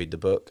podcast to read the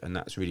book. And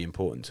that's really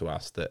important to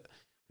us, that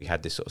we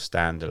had this sort of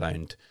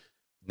standalone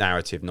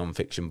narrative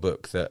non-fiction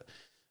book that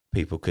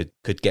people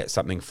could get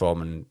something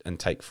from and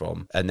take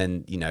from, and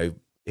then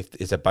if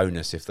it's a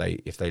bonus if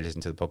they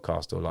listen to the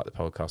podcast or like the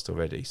podcast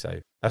already. So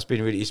it's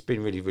been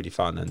really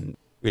fun and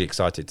really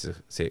excited to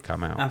see it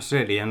come out.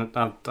 Absolutely, and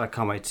I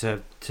can't wait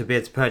to be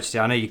able to purchase it.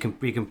 I know you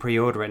can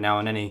pre-order it now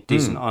on any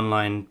decent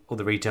online. All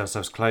the retail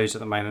stuff's closed at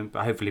the moment,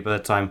 but hopefully by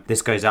the time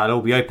this goes out, it'll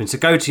all be open. So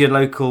go to your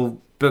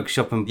local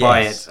bookshop and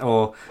buy it,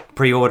 or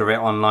pre-order it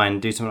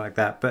online, do something like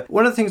that. But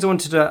one of the things I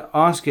wanted to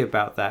ask you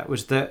about that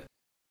was that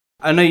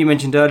I know you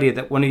mentioned earlier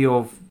that one of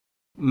your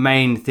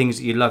main things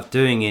that you love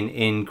doing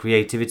in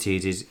creativity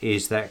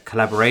is that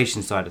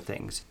collaboration side of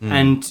things.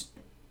 And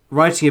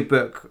writing a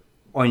book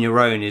on your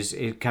own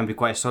it can be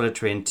quite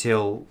solitary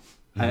until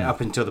up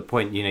until the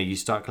point you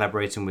start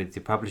collaborating with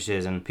the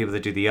publishers and people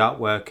that do the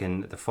artwork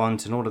and the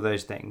font and all of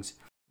those things.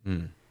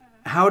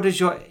 How does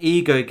your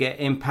ego get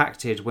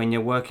impacted when you're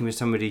working with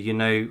somebody you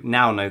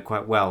know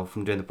quite well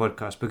from doing the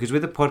podcast? Because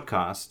with the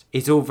podcast,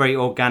 it's all very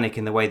organic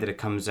in the way that it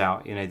comes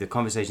out. The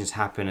conversations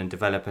happen and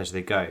develop as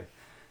they go.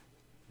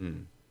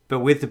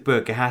 But with the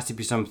book, it has to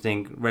be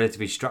something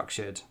relatively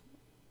structured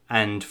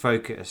and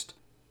focused.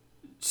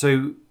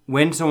 So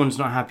when someone's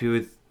not happy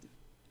with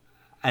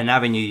an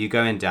avenue you're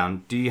going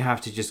down, do you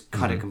have to just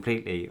cut it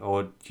completely,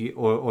 or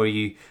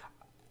you?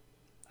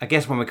 I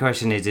guess what my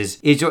question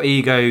is your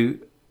ego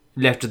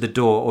left at the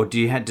door, or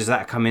does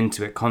that come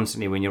into it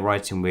constantly when you're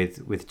writing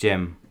with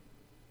Jim?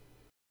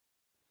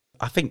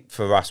 I think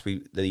for us,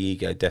 the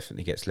ego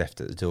definitely gets left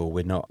at the door.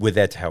 We're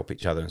there to help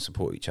each other and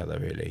support each other,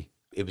 really.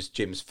 It was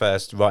Jim's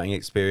first writing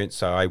experience,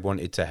 so I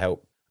wanted to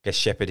help,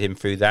 shepherd him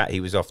through that. He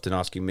was often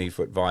asking me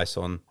for advice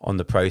on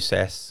the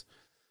process.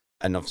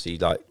 And obviously,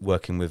 like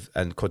working with,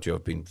 and Kodjo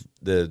have been,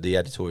 the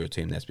editorial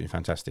team there's been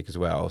fantastic as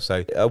well.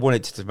 So I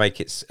wanted to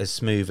make it as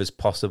smooth as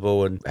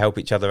possible and help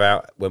each other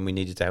out when we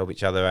needed to help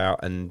each other out.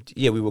 And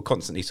yeah, we were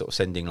constantly sort of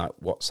sending like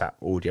WhatsApp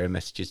audio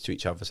messages to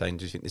each other saying,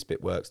 do you think this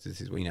bit works?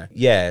 This is,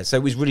 Yeah, so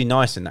it was really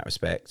nice in that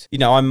respect.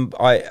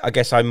 I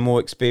guess I'm more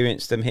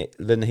experienced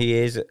than he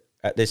is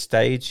at this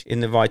stage in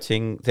the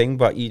writing thing,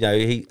 but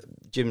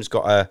Jim's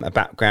got a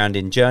background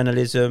in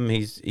journalism.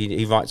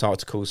 He writes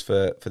articles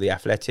for The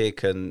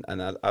Athletic and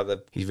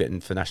other. He's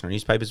written for national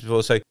newspapers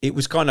before. So it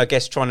was kind of, I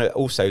guess, trying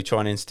to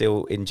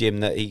instill in Jim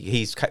that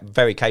he's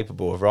very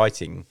capable of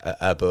writing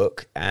a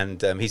book,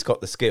 and he's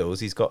got the skills.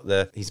 He's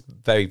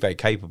very, very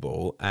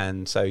capable.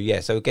 And so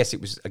so I guess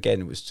it was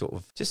sort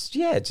of just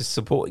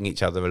supporting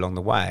each other along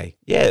the way.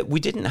 Yeah, we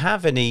didn't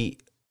have any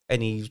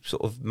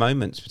sort of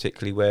moments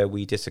particularly where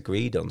we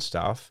disagreed on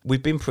stuff.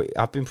 I've been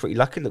pretty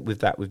lucky with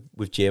that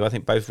with Jim. I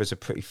think both of us are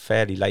pretty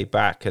fairly laid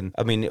back, and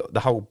I mean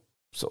the whole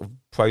sort of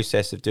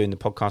process of doing the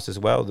podcast as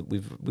well, that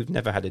we've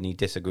never had any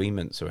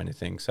disagreements or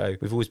anything. So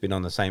we've always been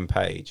on the same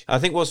page. I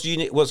think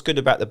what's good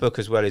about the book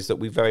as well is that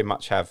we very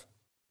much have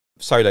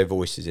solo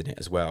voices in it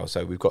as well.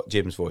 So we've got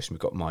Jim's voice and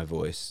we've got my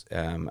voice,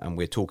 and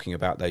we're talking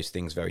about those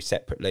things very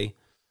separately,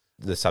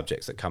 the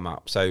subjects that come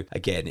up. So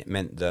again, it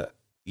meant that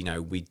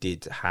we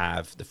did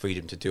have the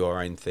freedom to do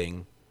our own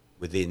thing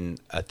within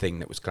a thing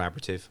that was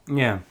collaborative.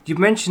 Yeah. You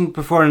mentioned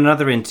before in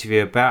another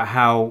interview about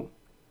how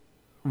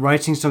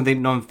writing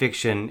something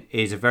non-fiction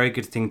is a very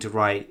good thing to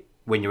write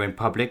when you're in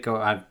public.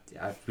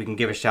 We can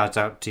give a shout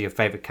out to your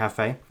favourite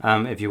cafe,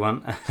 if you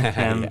want.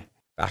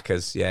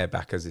 Backers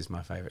is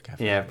my favourite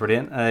cafe. Yeah,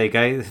 brilliant. There you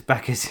go.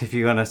 Backers, if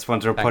you want to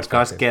sponsor a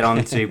podcast, Backers. Get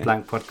on to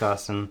Blank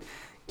Podcast and...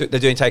 They're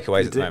doing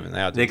takeaways at the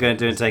moment. They're going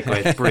to do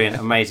takeaways. Brilliant,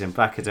 amazing.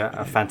 Backers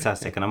are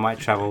fantastic, and I might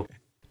travel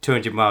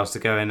 200 miles to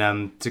go and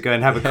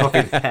have a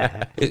coffee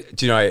there.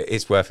 Do you know,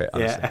 it's worth it,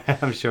 honestly. Yeah,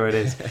 I'm sure it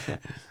is.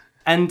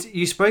 And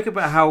you spoke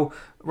about how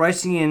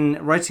writing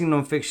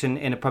non-fiction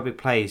in a public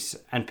place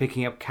and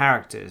picking up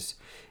characters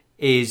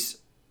is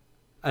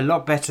a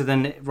lot better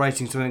than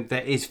writing something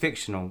that is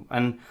fictional.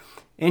 And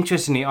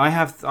interestingly, I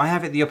have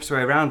it the opposite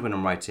way around when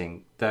I'm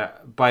writing.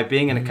 That by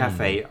being in a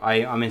cafe,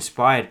 I'm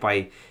inspired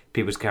by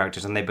people's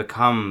characters, and they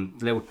become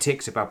little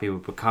ticks about people,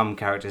 become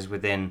characters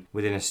within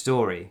a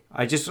story.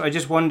 I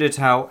just wondered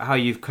how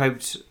you've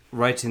coped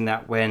writing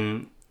that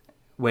when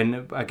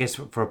I guess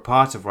for a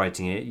part of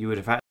writing it you would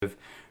have had to have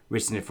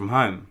written it from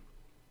home.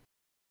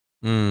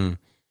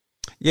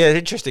 Yeah,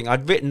 interesting.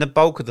 I'd written the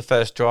bulk of the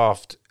first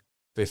draft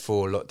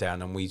before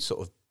lockdown, and we sort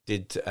of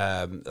did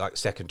like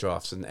second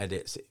drafts and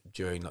edits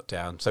during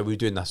lockdown. So we were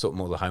doing that sort of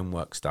more the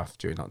homework stuff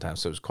during lockdown.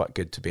 So it was quite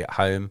good to be at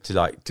home to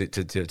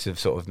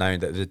sort of know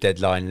that there's a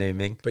deadline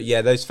looming. But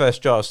yeah, those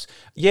first drafts.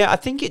 Yeah, I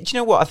think do you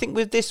know what? I think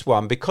with this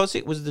one, because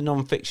it was the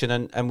non-fiction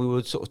and we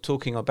were sort of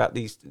talking about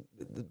these,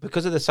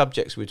 because of the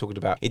subjects we were talking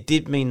about, it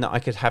did mean that I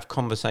could have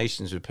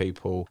conversations with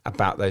people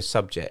about those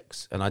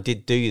subjects. And I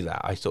did do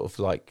that. I sort of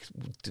like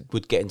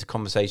would get into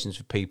conversations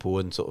with people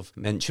and sort of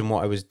mention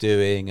what I was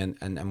doing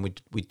and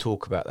we'd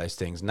talk about those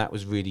things. And that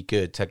was really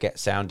good to get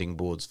sounding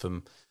boards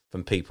from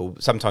people,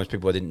 sometimes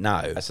people I didn't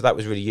know. So that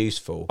was really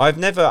useful. I've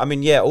never, I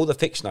mean, yeah, all the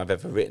fiction I've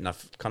ever written,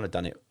 I've kind of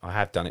done it, I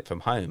have done it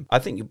from home. I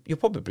think you're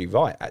probably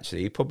right,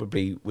 actually. You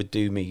probably would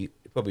do me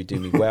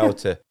well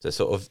to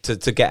sort of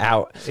to get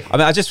out. I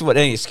mean, I just want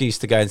any excuse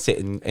to go and sit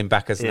in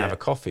Bacchus and have a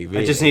coffee,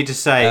 really. I just need to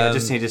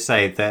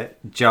say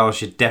that Giles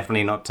should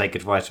definitely not take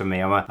advice from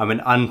me. I'm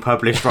an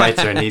unpublished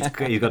writer and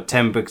he's got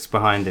 10 books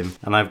behind him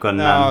and I've got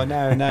none.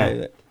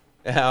 No.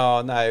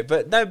 Oh no,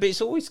 but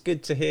it's always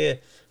good to hear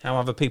how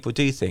other people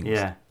do things.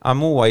 Yeah,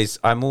 I'm always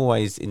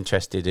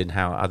interested in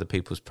how other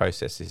people's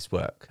processes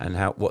work and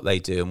what they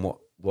do and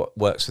what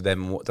works for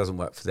them and what doesn't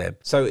work for them.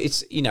 So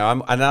it's, you know,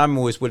 I'm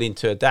always willing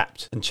to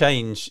adapt and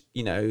change,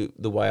 you know,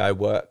 the way I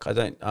work.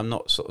 I'm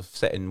not sort of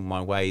set in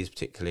my ways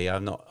particularly.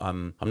 I'm not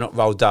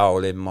Roald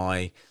Dahl in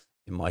my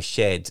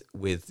shed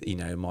with, you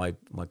know, my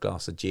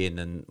glass of gin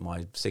and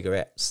my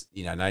cigarettes,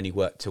 you know, and I only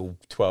work till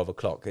 12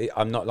 o'clock.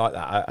 I'm not like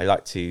that. I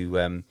like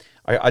to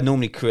I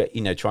normally create,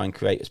 you know, try and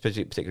create,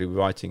 particularly with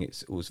writing,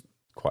 it's always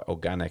quite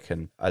organic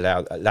and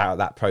allow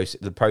that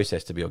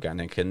process to be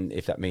organic. And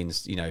if that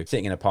means, you know,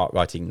 sitting in a park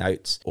writing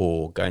notes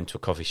or going to a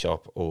coffee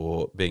shop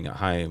or being at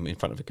home in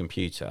front of a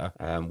computer,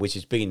 which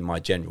has been my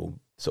general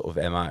sort of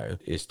MO,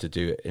 is to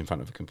do it in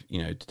front of to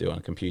do it on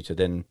a computer,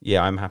 then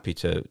yeah, I'm happy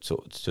to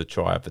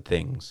try other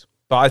things.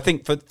 But I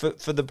think for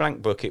the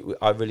Blank Book,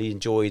 I really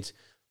enjoyed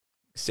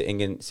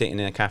sitting in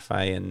a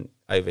cafe and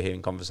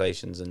overhearing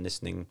conversations and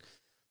listening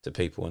to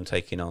people and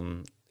taking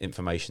on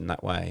information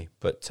that way.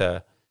 But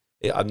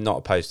I'm not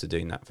opposed to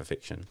doing that for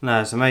fiction.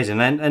 No, it's amazing.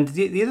 And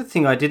the other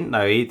thing I didn't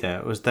know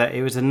either was that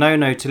it was a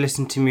no-no to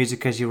listen to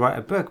music as you write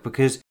a book,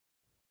 because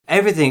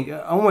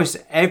almost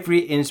every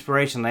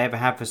inspiration I ever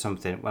have for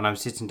something, when I'm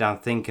sitting down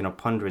thinking or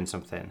pondering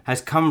something,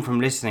 has come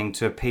from listening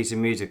to a piece of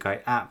music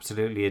I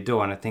absolutely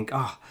adore. And I think,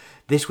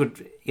 this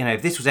would, you know,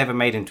 if this was ever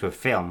made into a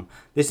film,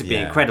 this would be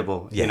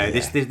incredible. Yeah, you know,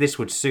 this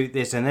would suit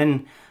this. And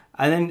then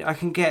I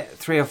can get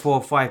 3 or 4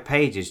 or 5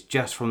 pages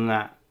just from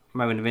that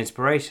moment of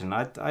inspiration.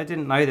 I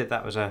didn't know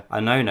that was a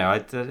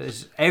no-no.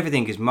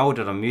 Everything is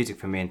moulded on music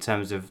for me in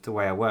terms of the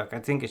way I work. I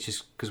think it's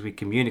just because we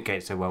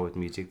communicate so well with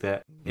music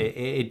that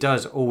it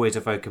does always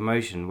evoke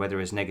emotion, whether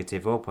it's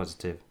negative or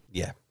positive.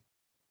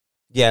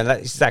 Yeah,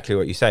 that's exactly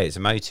what you say. It's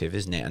emotive,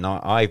 isn't it? And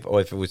I've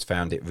always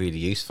found it really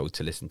useful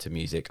to listen to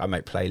music. I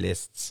make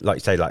playlists, like you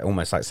say, like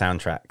almost like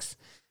soundtracks.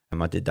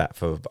 And I've done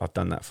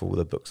that for all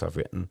the books I've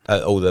written.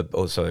 More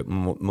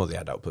the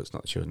adult books,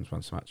 not the children's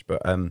ones so much.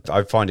 But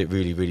I find it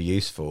really, really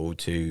useful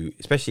to,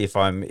 especially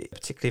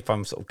particularly if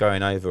I'm sort of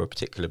going over a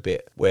particular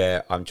bit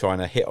where I'm trying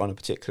to hit on a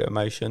particular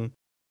emotion.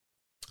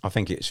 I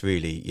think it's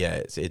really,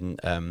 it's in,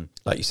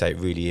 like you say, it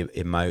really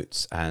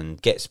emotes and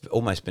gets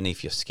almost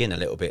beneath your skin a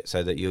little bit,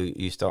 so that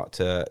you start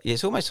to,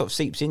 it's almost sort of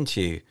seeps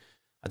into you.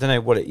 I don't know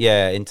what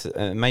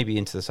into maybe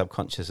into the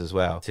subconscious as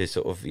well, to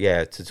sort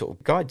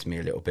of guides me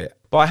a little bit.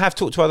 But I have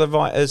talked to other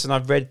writers and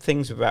I've read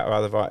things about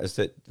other writers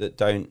that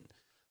don't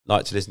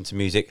like to listen to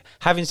music.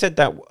 Having said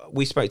that,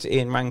 we spoke to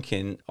Ian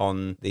Rankin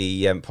on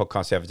the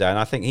podcast the other day, and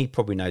I think he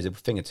probably knows a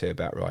thing or two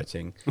about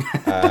writing.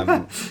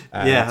 I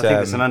think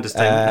it's an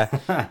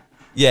understatement.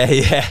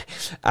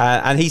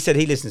 And he said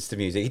he listens to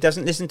music. He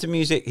doesn't listen to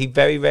music. He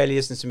very rarely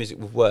listens to music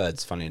with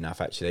words, funny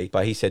enough, actually.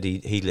 But he said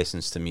he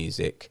listens to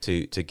music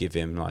to give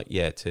him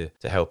to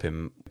help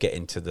him get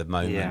into the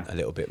moment a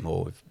little bit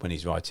more when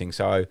he's writing.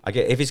 So I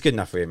get, if it's good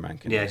enough for him,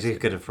 Rankin. Yeah, it's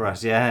good for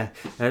us. Yeah,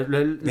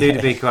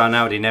 Ludovico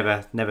Einaudi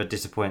never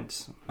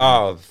disappoints.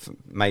 Oh,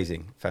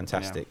 amazing,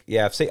 fantastic.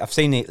 Yeah, I've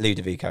seen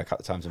Ludovico a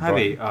couple of times. Have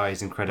you? Oh,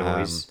 he's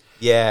incredible.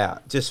 Yeah,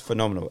 just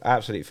phenomenal,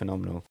 absolutely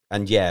phenomenal.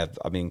 And yeah,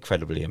 I mean,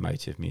 incredibly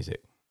emotive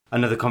music.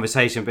 Another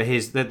conversation, but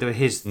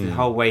the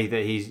whole way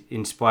that he's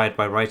inspired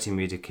by writing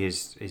music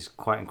is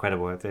quite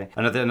incredible.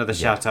 Another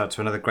shout out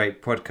to another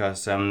great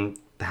podcast,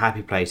 The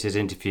Happy Place. His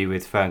interview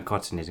with Fern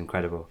Cotton is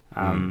incredible.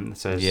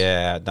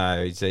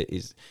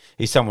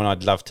 He's someone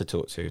I'd love to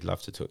talk to.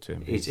 Love to talk to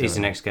him. He's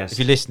the next guest. If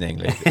you're listening,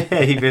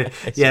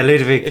 Ludovic.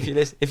 Ludovic.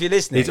 If you're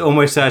listening, he's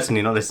almost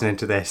certainly not listening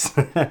to this.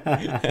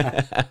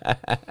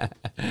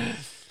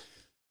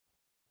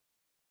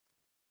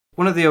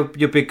 One of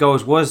your big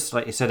goals was,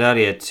 like you said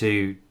earlier,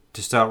 to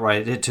start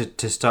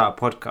to start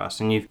a podcast,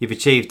 and you've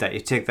achieved that.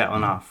 You've ticked that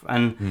one off,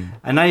 and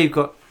now you've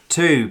got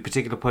 2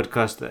 particular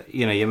podcasts that,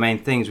 you know, your main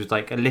things was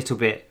like a little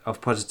bit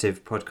of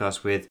positive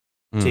podcast with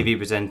TV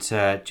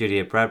presenter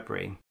Julia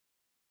Bradbury.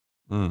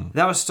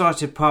 That was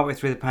started partway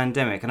through the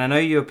pandemic, and I know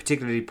you're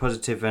particularly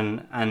positive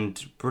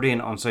and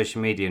brilliant on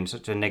social media in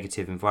such a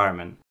negative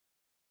environment.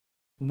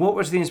 What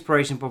was the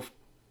inspiration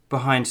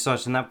behind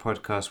starting that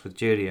podcast with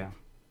Julia?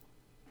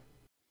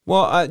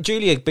 Well,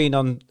 Julia had been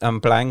on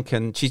Blank,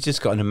 and she's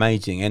just got an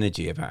amazing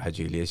energy about her,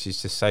 Julia.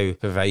 She's just so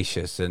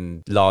vivacious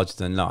and larger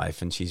than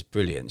life, and she's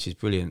brilliant. She's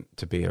brilliant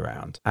to be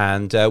around.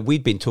 And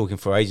we'd been talking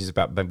for ages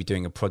about maybe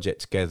doing a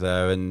project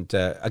together. And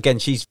again,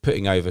 she's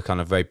putting over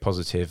kind of very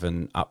positive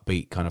and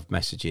upbeat kind of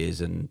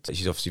messages, and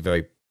she's obviously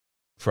very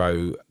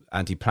pro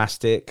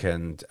anti-plastic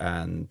and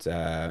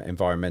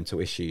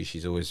environmental issues.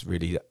 She's always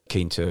really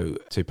keen to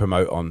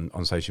promote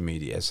on social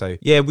media. So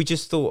yeah, we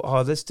just thought,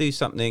 let's do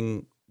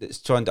something that's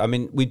trying to, I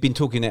mean, we'd been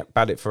talking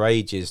about it for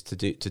ages to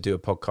do a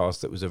podcast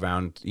that was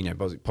around, you know,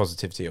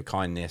 positivity or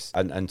kindness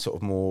and sort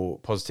of more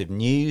positive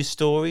news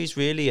stories,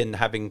 really, and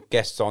having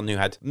guests on who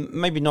had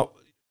maybe not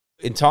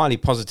entirely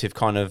positive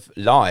kind of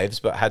lives,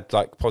 but had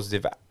like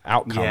positive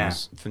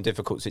outcomes from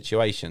difficult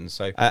situations.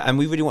 So and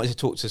we really wanted to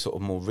talk to sort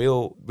of more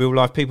real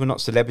life people, not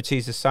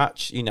celebrities as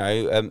such. You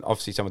know,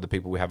 obviously some of the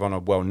people we have on are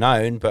well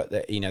known, but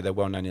they're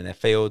well known in their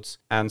fields.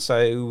 And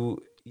so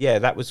yeah,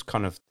 that was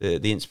kind of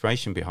the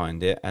inspiration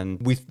behind it,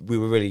 and we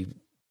were really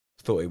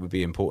thought it would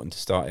be important to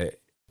start it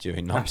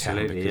during lockdown.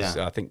 Absolutely, because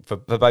I think for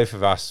both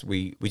of us,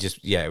 we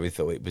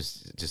thought it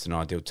was just an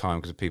ideal time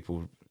because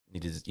people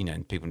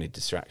need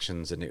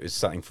distractions, and it was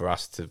something for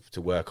us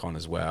to work on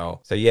as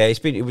well. So yeah, it's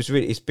been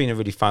a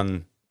really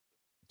fun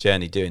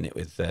journey doing it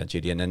with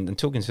Julian and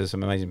talking to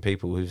some amazing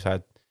people who've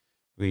had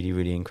really,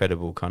 really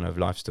incredible kind of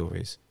life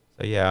stories.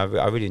 So yeah,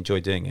 I really enjoy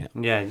doing it.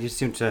 Yeah, you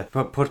seem to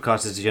put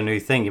podcasts as your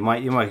new thing.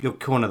 You'll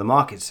corner the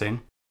market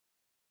soon.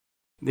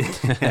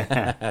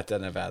 I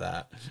don't know about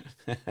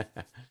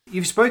that.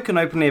 You've spoken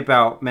openly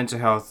about mental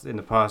health in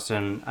the past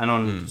and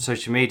on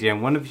social media,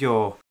 and one of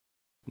your,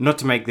 not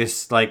to make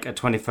this like a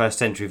 21st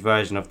century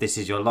version of This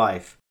Is Your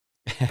Life,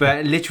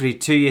 but literally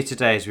 2 years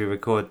today as we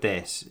record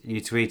this,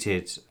 you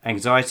tweeted,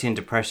 "Anxiety and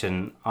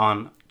depression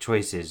aren't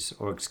choices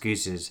or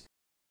excuses.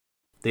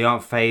 They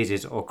aren't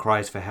phases or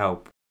cries for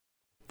help.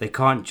 They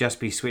can't just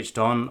be switched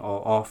on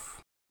or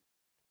off.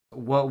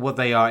 What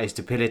they are is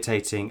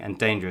debilitating and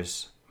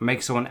dangerous.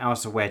 Make someone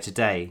else aware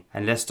today,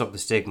 and let's stop the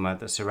stigma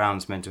that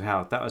surrounds mental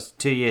health." That was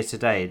 2 years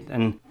today.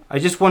 And I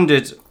just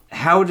wondered,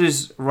 how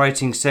does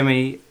writing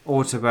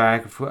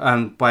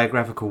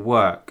biographical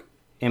work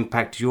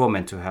impact your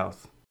mental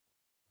health?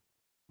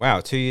 Wow,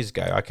 2 years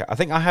ago. Okay, I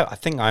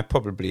think I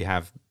probably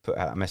have put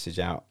that message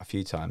out a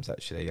few times.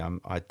 Actually,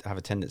 I have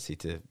a tendency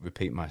to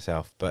repeat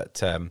myself, but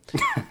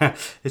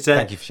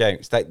thank you for sharing.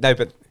 No,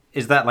 but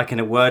is that like in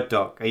a Word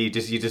doc? Are you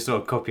just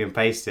sort of copy and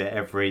paste it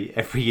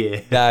every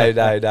year? No.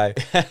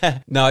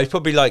 No, it's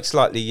probably like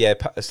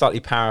a slightly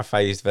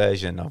paraphrased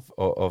version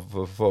of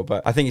before,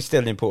 but I think it's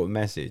still an important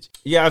message.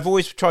 Yeah, I've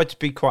always tried to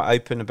be quite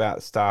open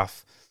about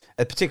stuff,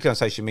 particularly on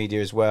social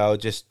media as well,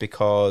 just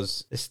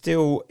because there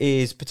still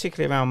is,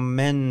 particularly around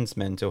men's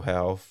mental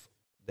health,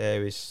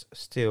 there is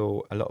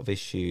still a lot of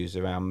issues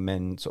around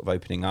men sort of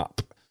opening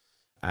up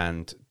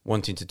and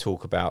wanting to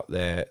talk about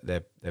their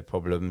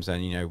problems.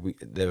 And, you know,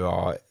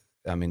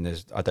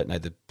 I don't know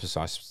the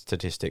precise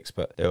statistics,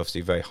 but there are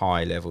obviously very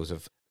high levels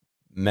of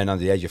men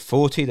under the age of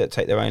 40 that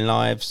take their own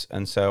lives.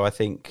 And so I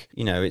think,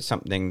 you know, it's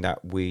something that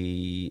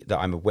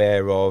I'm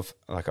aware of.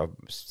 Like I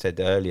said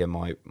earlier,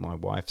 my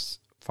wife's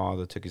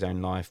father took his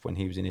own life when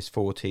he was in his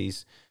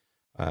 40s,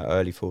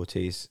 early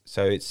 40s.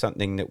 So it's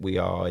something that we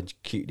are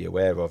acutely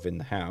aware of in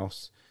the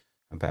house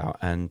about.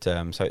 And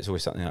so it's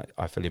always something that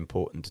I feel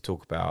important to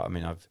talk about. I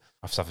mean,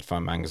 I've suffered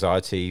from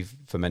anxiety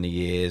for many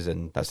years,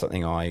 and that's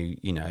something I,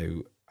 you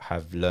know,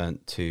 have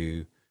learnt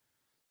to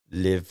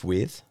live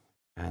with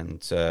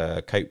and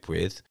cope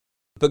with.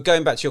 But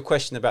going back to your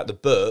question about the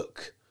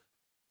book,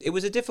 it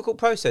was a difficult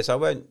process. I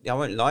won't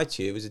lie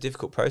to you. It was a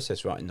difficult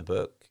process writing the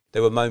book.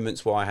 There were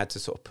moments where I had to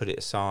sort of put it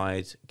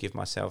aside, give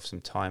myself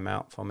some time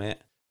out from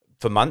it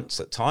for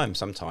months at times,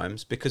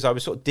 sometimes, because I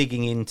was sort of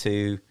digging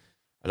into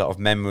a lot of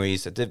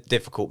memories,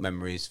 difficult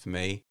memories for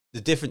me.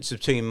 The difference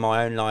between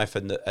my own life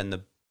and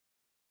the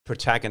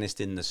protagonist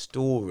in the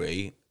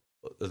story,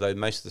 although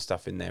most of the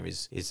stuff in there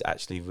is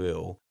actually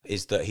real,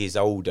 is that he's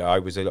older. I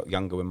was a lot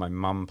younger when my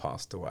mum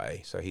passed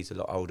away, so he's a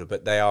lot older.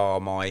 But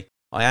I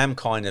am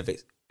kind of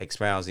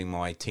espousing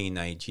my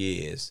teenage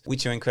years,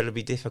 which are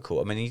incredibly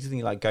difficult. I mean, you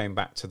think like going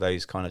back to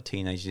those kind of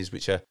teenage years,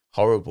 which are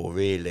horrible,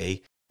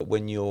 really. But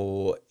when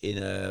you're in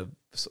a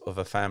sort of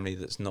a family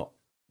that's not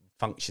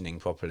functioning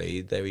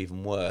properly, they're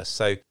even worse.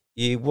 So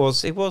it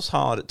was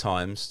hard at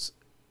times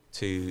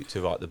to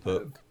write the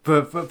book.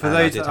 But for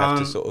those that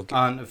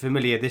aren't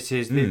familiar, this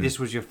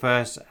was your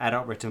first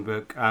adult written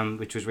book,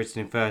 which was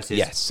written in verses.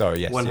 Yes,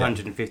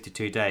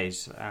 152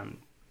 days,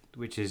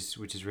 which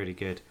is really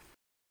good.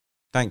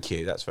 Thank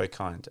you. That's very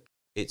kind.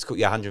 It's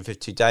called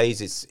 152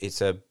 Days.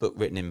 It's a book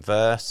written in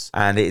verse,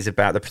 and it is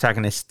about the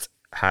protagonist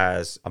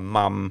has a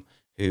mum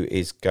who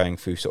is going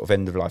through sort of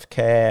end of life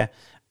care,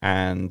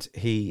 and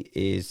he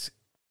is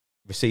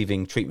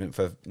receiving treatment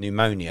for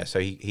pneumonia. So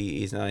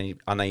he is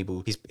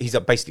unable. He's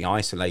basically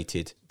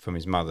isolated from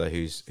his mother,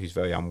 who's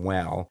very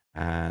unwell,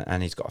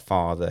 and he's got a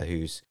father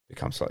who's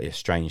become slightly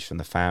estranged from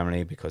the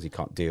family because he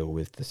can't deal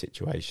with the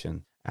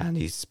situation, and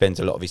he spends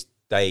a lot of his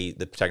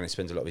the protagonist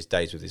spends a lot of his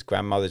days with his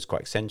grandmother, who's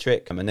quite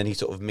eccentric, and then he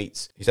sort of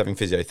he's having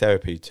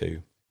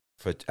physiotherapy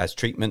as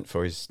treatment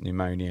for his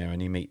pneumonia,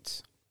 and he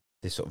meets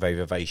this sort of very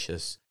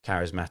vivacious,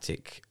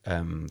 charismatic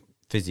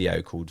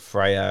physio called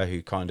Freya,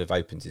 who kind of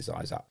opens his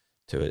eyes up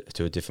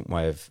to a different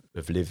way of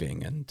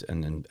living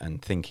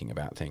and thinking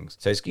about things.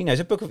 So it's, it's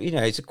a book of,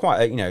 it's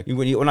quite,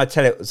 when I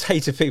say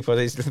to people,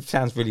 it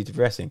sounds really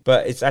depressing,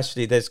 but it's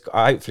actually,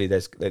 hopefully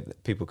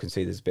people can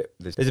see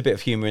there's a bit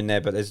of humor in there,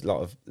 but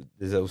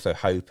there's also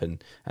hope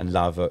and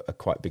love are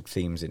quite big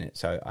themes in it.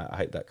 So I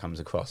hope that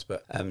comes across.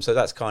 But so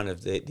that's kind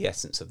of the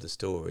essence of the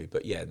story.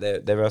 But yeah,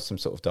 there are some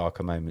sort of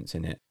darker moments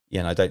in it.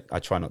 Yeah, and I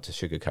try not to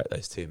sugarcoat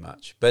those too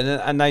much. But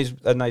and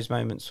those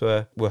moments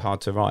were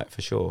hard to write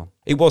for sure.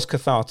 It was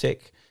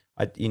cathartic.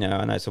 I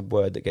know it's a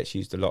word that gets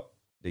used a lot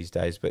these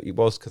days, but it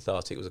was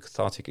cathartic. It was a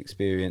cathartic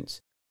experience.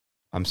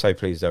 I'm so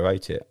pleased I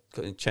wrote it.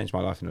 It changed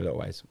my life in a lot of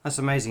ways. That's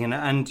amazing.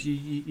 And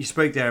you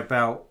spoke there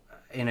about,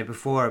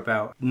 before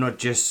about not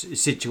just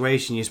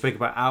situation, you spoke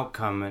about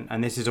outcome,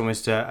 and this is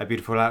almost a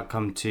beautiful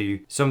outcome to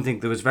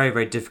something that was very,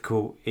 very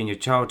difficult in your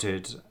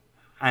childhood.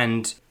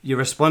 And you're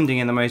responding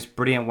in the most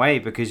brilliant way,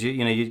 because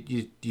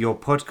your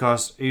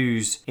podcast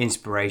ooze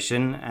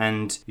inspiration,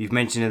 and you've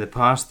mentioned in the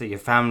past that your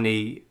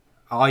family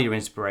are your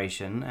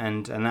inspiration,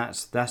 and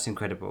that's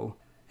incredible.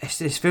 It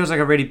feels like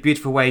a really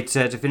beautiful way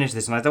to finish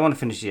this, and I don't want to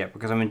finish it yet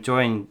because I'm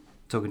enjoying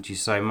talking to you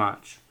so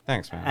much.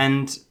 Thanks, man.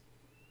 And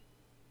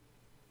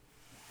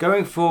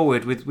going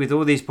forward with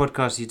all these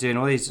podcasts you do and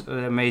all these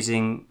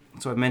amazing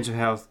sort of mental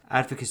health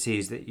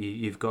advocacies that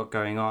you've got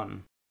going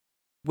on,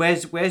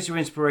 Where's your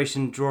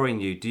inspiration drawing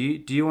you? Do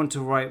you want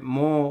to write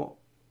more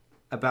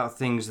about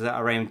things that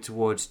are aimed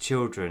towards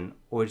children,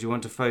 or do you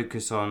want to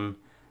focus on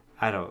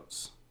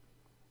adults?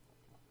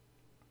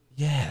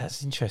 Yeah,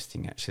 that's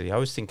interesting. Actually, I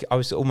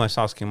was almost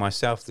asking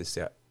myself this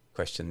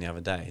question the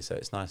other day. So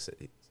it's nice that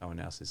someone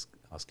else is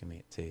asking me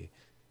it too,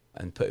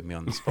 and putting me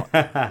on the spot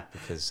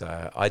because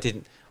I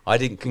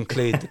didn't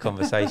conclude the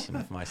conversation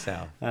with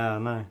myself. Oh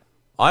no.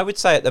 I would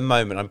say at the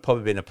moment I'm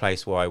probably in a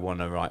place where I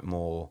want to write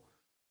more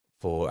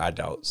for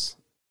adults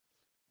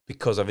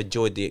because I've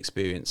enjoyed the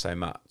experience so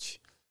much.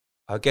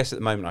 I guess at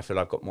the moment I feel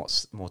I've got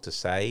more to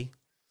say.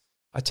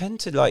 I tend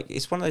to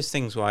it's one of those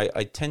things where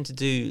I tend to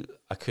do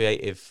I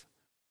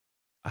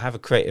have a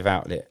creative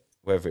outlet,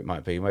 whether it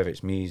might be, whether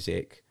it's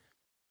music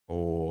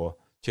or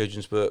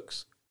children's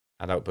books,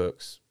 adult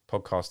books,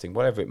 podcasting,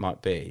 whatever it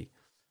might be.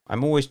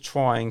 I'm always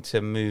trying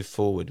to move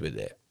forward with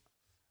it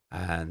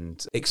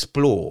and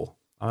explore.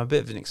 I'm a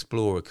bit of an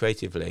explorer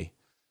creatively.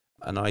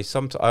 And I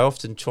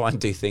often try and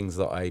do things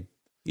that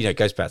it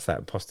goes back to that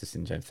imposter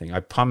syndrome thing. I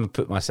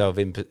put myself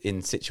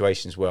in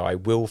situations where I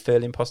will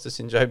feel imposter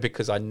syndrome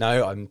because I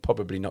know I'm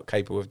probably not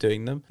capable of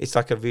doing them. It's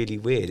like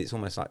it's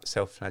almost like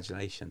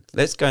self-flagellation.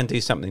 Let's go and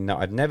do something that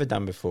I've never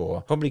done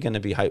before. Probably going to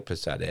be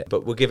hopeless at it,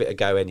 but we'll give it a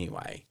go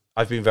anyway.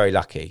 I've been very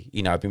lucky.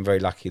 I've been very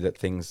lucky that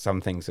some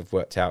things have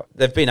worked out.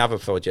 There've been other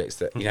projects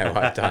that,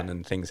 I've done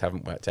and things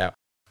haven't worked out.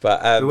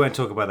 But we won't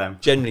talk about them.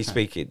 Generally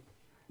speaking.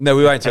 No,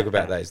 we won't talk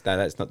about those. No,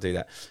 let's not do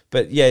that.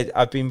 But yeah,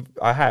 I've been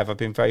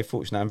very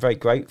fortunate. I'm very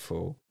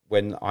grateful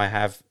when I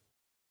have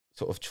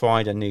sort of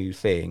tried a new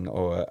thing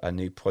or a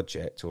new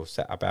project or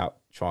set about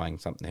trying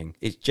something.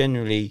 It's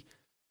generally,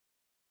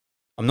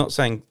 I'm not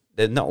saying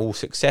they're not all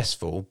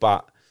successful,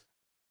 but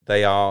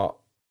they are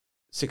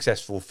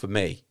successful for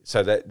me.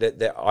 So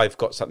that I've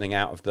got something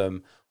out of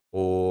them,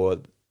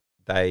 or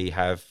they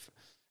have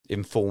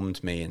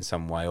informed me in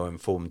some way or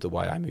informed the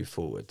way I move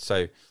forward.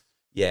 So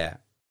yeah.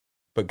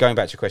 But going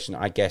back to your question,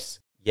 I guess,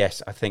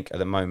 yes, I think at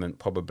the moment,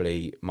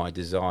 probably my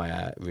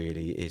desire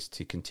really is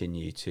to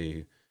continue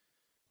to,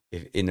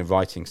 in the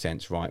writing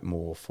sense, write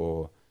more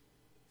for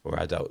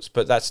adults.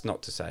 But that's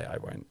not to say I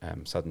won't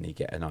suddenly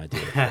get an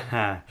idea of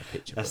a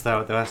picture. That's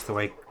the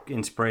way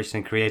inspiration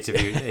and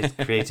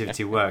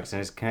creativity works.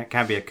 And it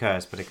can be a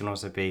curse, but it can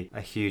also be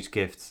a huge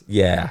gift.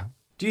 Yeah.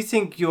 Do you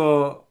think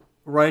your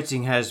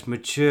writing has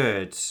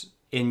matured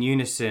in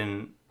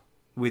unison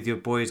with your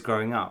boys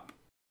growing up?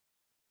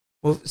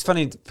 Well, it's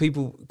funny.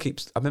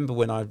 I remember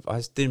when I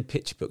was doing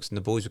picture books and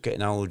the boys were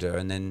getting older,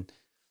 and then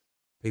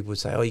people would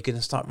say, "Oh, you're going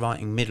to start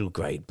writing middle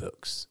grade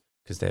books,"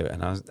 because I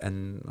was like,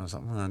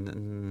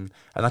 and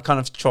I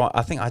kind of try.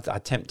 I think I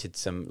attempted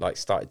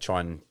started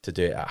trying to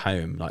do it at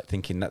home, like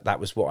thinking that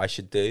was what I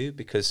should do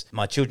because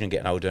my children are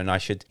getting older, and I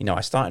should,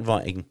 I started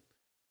writing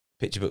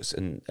picture books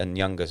and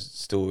younger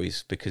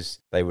stories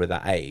because they were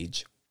that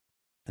age,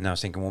 and I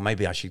was thinking, well,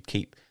 maybe I should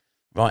keep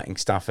writing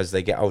stuff as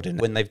they get older. And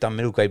when they've done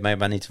middle grade,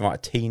 maybe I need to write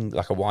a teen,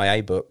 like a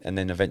YA book, and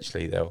then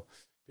eventually they'll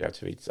be able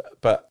to read.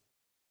 But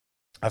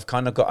I've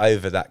kind of got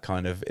over that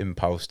kind of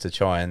impulse to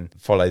try and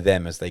follow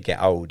them as they get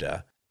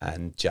older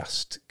and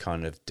just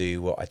kind of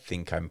do what I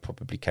think I'm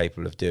probably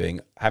capable of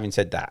doing. Having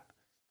said that,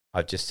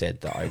 I've just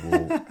said that I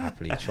will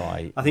happily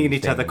try. I think you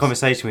need to have the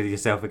conversation with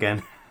yourself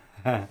again.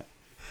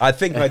 I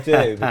think I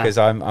do because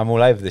I'm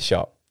all over the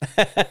shop.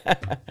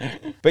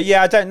 But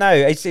yeah, I don't know.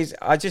 You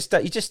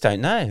just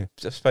don't know.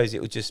 I suppose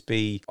it would just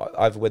be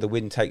either where the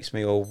wind takes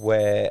me or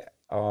where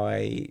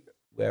I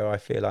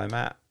feel I'm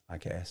at. I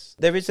guess.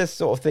 There is a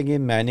sort of thing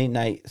in me, an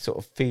innate sort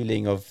of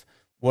feeling of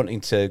wanting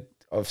to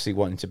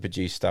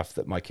produce stuff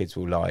that my kids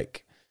will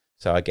like.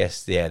 So I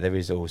guess, yeah, there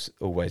is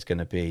always going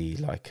to be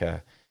like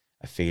a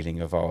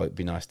feeling of, it'd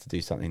be nice to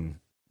do something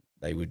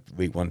they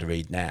would want to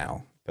read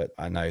now. But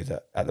I know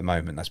that at the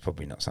moment, that's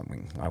probably not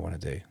something I want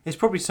to do. It's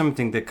probably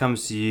something that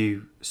comes to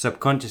you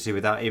subconsciously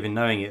without even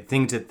knowing it.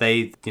 Things that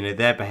they,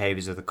 their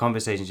behaviours or the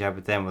conversations you have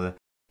with them or the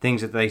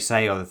things that they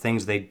say or the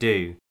things they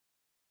do,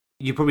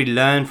 you probably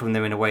learn from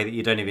them in a way that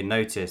you don't even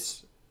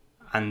notice.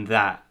 And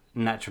that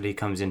naturally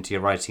comes into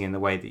your writing in the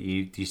way that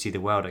you see the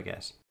world, I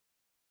guess.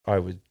 I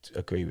would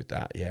agree with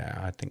that. Yeah,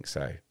 I think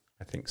so.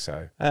 I think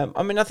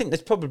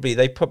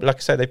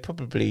they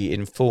probably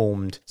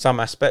informed some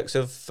aspects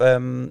of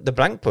the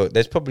Blank Book.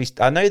 There's probably,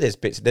 I know there's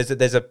bits.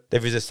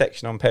 There is a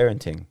section on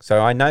parenting,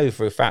 so I know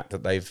for a fact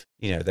that they've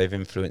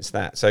influenced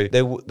that. So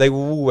they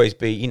will always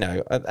be,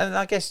 and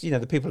I guess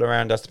the people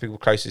around us, the people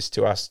closest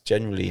to us,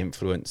 generally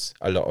influence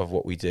a lot of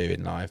what we do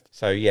in life.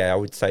 So yeah, I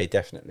would say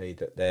definitely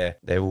that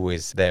they're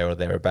always there or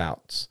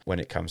thereabouts when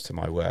it comes to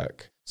my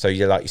work. So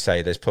yeah, like you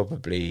say, there's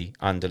probably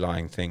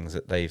underlying things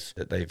that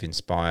they've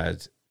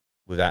inspired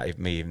without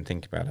me even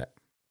thinking about it.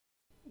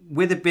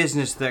 With a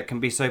business that can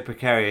be so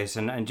precarious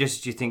and just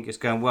as you think it's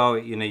going well,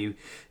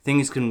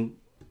 things can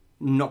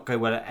not go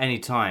well at any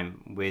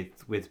time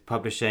with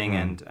publishing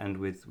and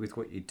with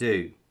what you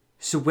do.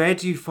 So where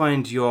do you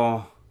find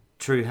your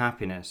true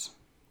happiness?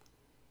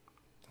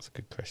 That's a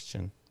good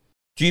question.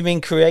 Do you mean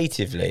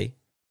creatively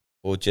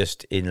or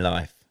just in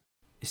life?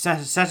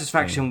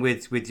 Satisfaction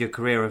with your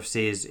career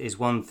obviously is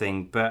one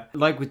thing, but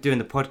like with doing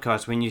the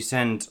podcast, when you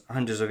send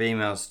hundreds of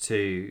emails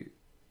to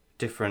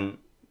different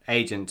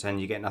agents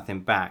and you get nothing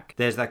back,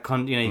 there's that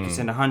you can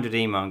send 100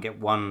 emails and get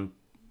one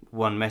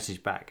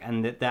message back,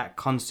 and that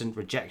constant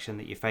rejection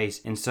that you face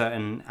in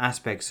certain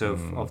aspects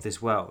of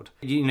this world,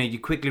 you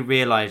quickly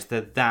realize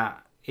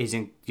that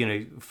isn't,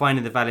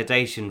 finding the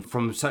validation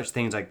from such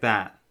things like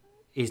that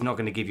is not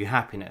going to give you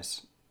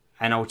happiness,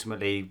 and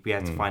ultimately we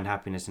have to find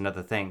happiness in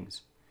other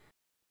things.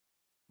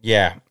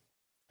 Yeah,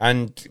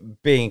 and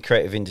being in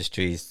creative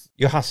industries,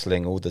 you're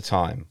hustling all the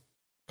time,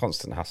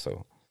 constant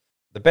hustle.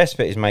 The best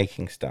bit is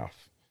making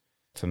stuff.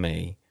 For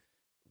me,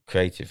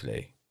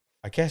 creatively,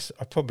 I guess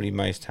I'm probably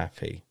most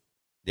happy.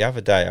 The other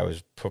day, I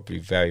was probably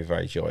very,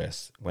 very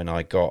joyous when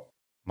I got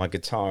my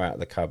guitar out of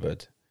the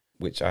cupboard,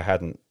 which I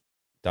hadn't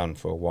done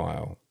for a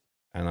while,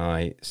 and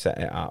I set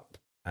it up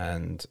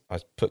and I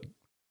put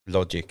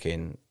Logic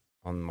in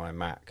on my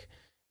Mac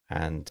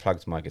and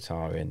plugged my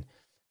guitar in,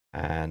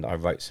 and I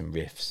wrote some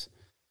riffs,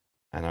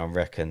 and I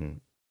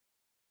reckon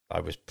I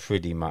was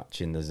pretty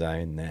much in the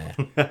zone there.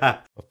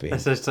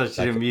 That's such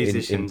a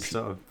musician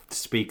sort of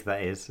speak,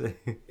 that is.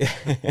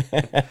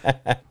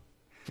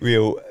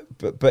 Real,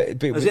 but I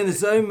was in the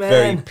zone, man.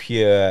 Very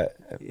pure.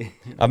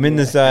 I'm in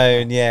the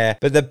zone, yeah.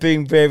 But they're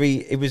being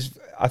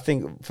I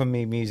think for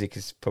me, music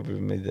is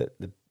probably the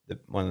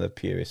one of the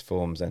purest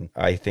forms, and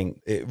I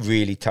think it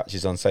really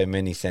touches on so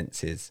many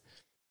senses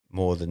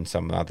more than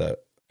some other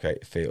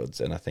creative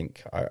fields. And I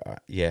think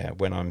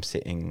when I'm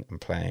sitting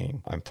and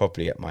playing, I'm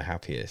probably at my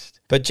happiest.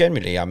 But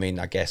generally,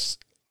 I guess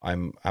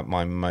I'm at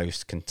my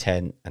most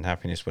content and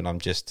happiness when I'm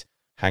just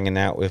hanging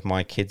out with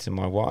my kids and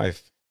my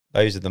wife.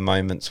 Those are the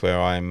moments where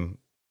I'm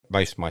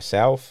most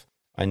myself.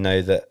 I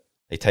know that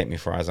they take me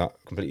for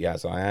completely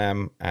as I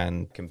am,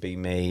 and can be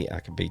me. I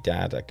can be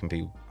dad, I can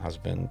be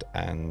husband,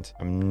 and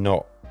I'm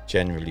not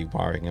generally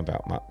worrying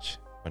about much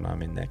when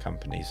I'm in their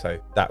company.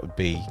 So that would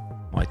be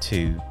my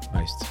two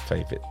most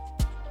favourite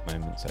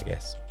moments, I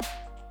guess.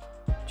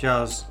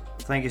 Giles,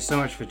 thank you so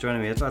much for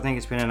joining me. I think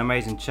it's been an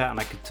amazing chat, and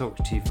I could talk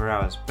to you for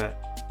hours, but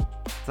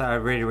I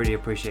really, really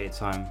appreciate your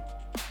time.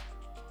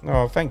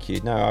 Oh, thank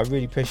you. No, I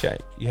really appreciate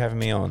you having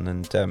me on,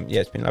 and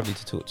it's been lovely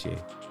to talk to you.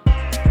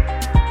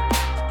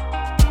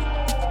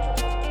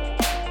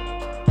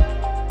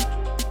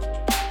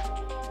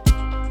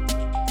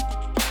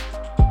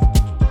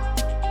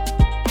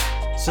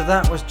 So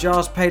that was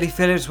Giles Paley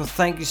Phillips. Well,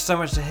 thank you so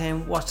much to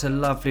him. What a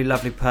lovely,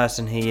 lovely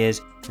person he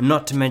is. And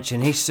not to mention,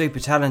 he's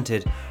super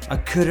talented. I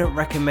couldn't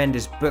recommend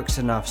his books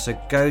enough, so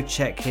go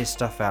check his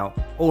stuff out.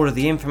 All of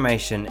the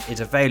information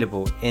is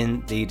available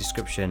in the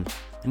description.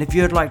 And if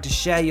you'd like to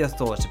share your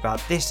thoughts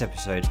about this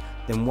episode,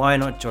 then why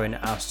not join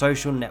our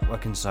social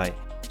networking site,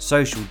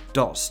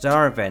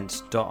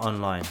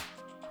 social.starevents.online.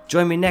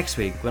 Join me next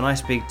week when I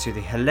speak to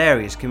the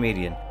hilarious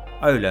comedian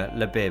Ola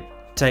Labib.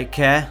 Take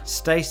care,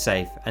 stay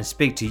safe, and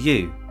speak to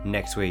you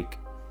next week.